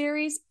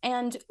docuseries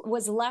and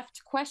was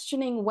left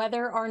questioning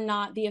whether or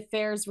not the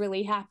affairs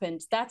really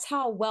happened. That's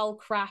how well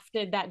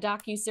crafted that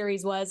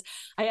docuseries was.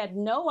 I had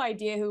no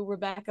idea who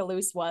Rebecca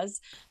Lewis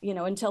was,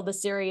 until the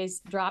series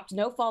dropped.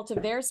 No fault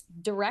of theirs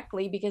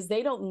directly because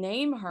they don't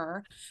name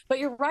her. But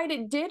you're right,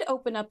 it did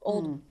open up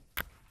old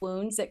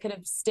wounds that could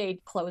have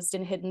stayed closed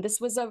and hidden.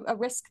 This was a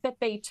risk that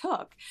they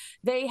took.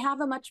 They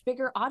have a much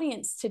bigger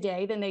audience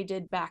today than they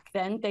did back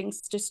then,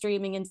 thanks to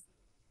streaming and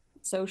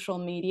social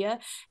media.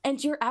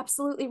 And you're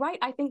absolutely right.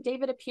 I think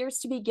David appears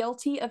to be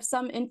guilty of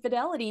some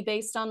infidelity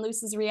based on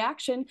Luz's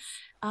reaction.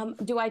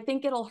 Do I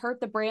think it'll hurt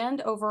the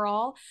brand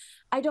overall?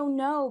 I don't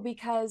know,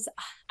 because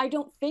I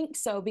don't think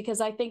so, because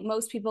I think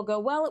most people go,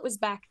 well, it was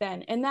back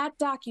then. And that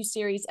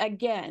docuseries,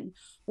 again,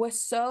 was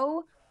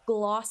so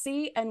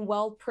glossy and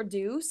well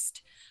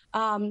produced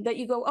that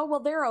you go, oh, well,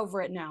 they're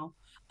over it now.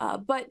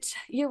 But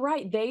you're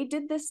right. They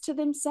did this to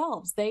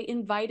themselves. They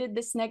invited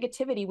this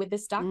negativity with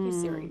this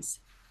docuseries.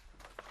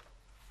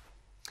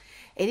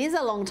 It is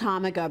a long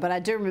time ago, but I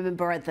do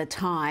remember at the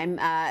time,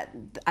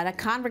 and I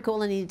can't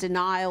recall any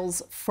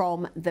denials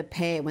from the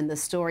pair when the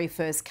story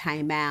first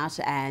came out,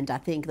 and I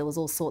think there was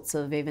all sorts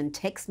of even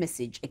text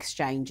message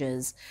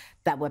exchanges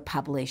that were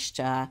published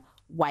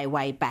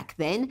way back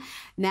then.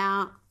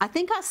 Now, I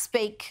think I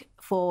speak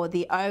for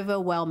the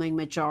overwhelming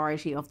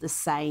majority of the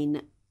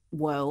sane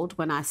world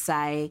when I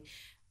say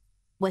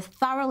we're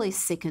thoroughly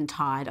sick and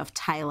tired of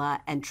Taylor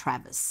and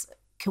Travis.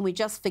 Can we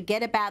just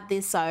forget about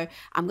this? So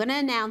I'm going to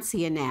announce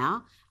here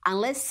now,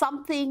 unless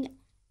something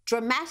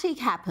dramatic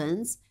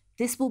happens,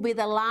 this will be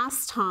the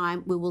last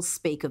time we will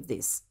speak of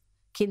this.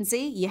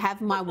 Kinsey, you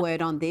have my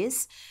word on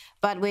this.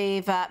 But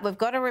we've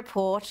got a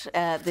report.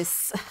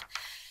 This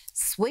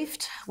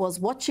Swift was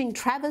watching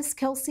Travis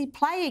Kelce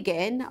play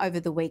again over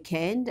the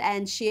weekend,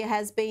 and she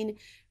has been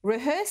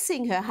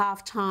rehearsing her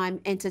halftime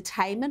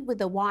entertainment with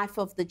the wife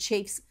of the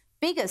Chiefs'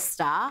 biggest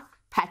star,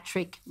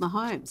 Patrick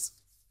Mahomes.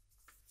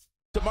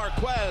 To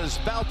Marquez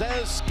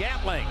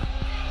Valdez-Scantling.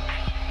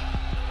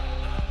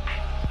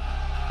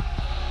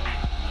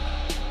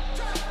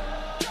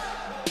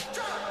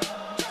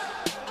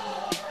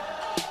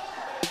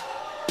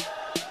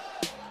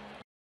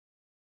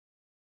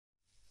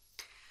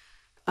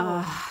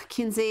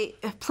 Kinsey,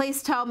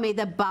 please tell me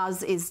the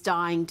buzz is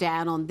dying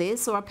down on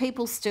this, or are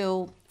people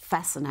still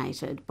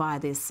fascinated by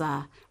this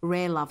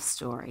rare love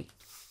story?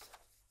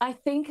 I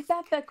think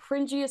that the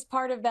cringiest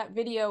part of that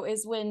video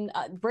is when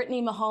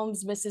Brittany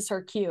Mahomes misses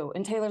her cue,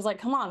 and Taylor's like,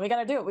 "Come on, we got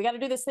to do it. We got to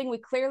do this thing we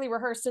clearly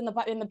rehearsed in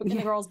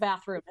the girls'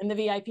 bathroom in the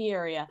VIP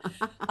area."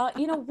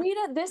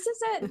 Rita, this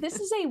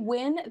is a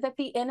win that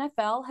the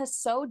NFL has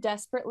so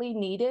desperately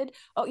needed.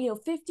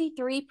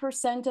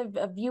 53%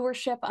 of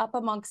viewership up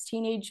amongst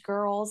teenage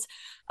girls,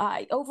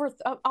 over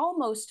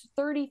almost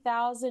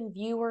 30,000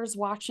 viewers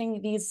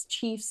watching these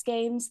Chiefs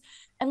games.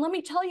 And let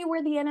me tell you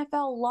where the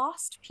NFL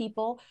lost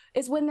people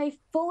is when they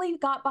fully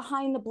got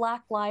behind the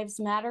Black Lives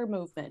Matter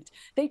movement.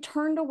 They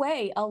turned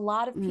away a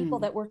lot of people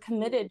that were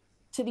committed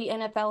to the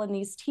NFL and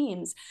these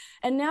teams.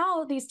 And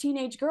now these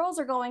teenage girls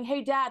are going,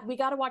 "Hey, Dad, we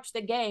got to watch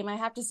the game. I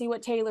have to see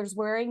what Taylor's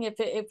wearing,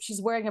 if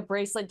she's wearing a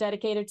bracelet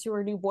dedicated to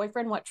her new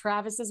boyfriend, what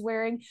Travis is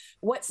wearing,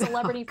 what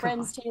celebrity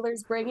friends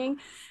Taylor's bringing."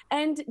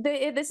 And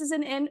this is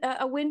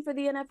a win for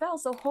the NFL.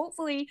 So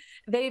hopefully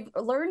they've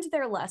learned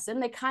their lesson.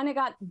 They kind of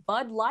got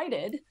Bud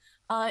Lighted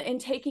in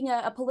taking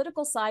a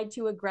political side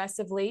too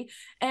aggressively.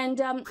 And,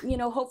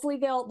 hopefully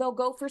they'll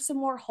go for some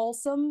more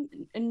wholesome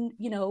and,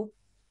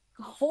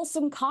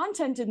 wholesome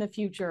content in the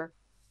future.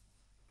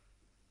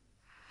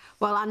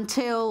 Well,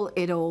 until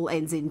it all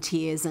ends in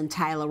tears and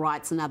Taylor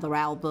writes another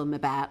album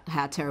about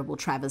how terrible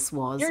Travis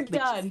was. You're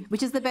done.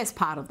 Which is the best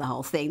part of the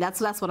whole thing.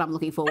 That's what I'm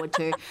looking forward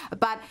to.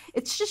 But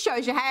it just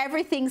shows you how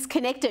everything's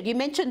connected. You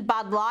mentioned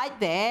Bud Light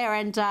there,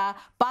 and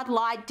Bud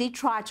Light did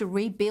try to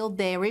rebuild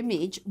their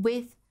image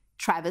with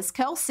Travis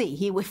Kelce.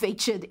 He was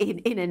featured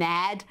in an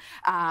ad.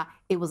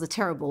 It was a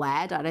terrible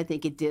ad. I don't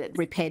think it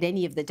repaired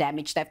any of the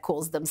damage they've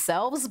caused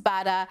themselves,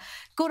 but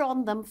good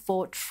on them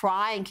for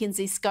trying.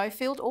 Kinsey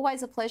Schofield,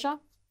 always a pleasure.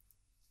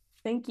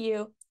 Thank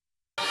you.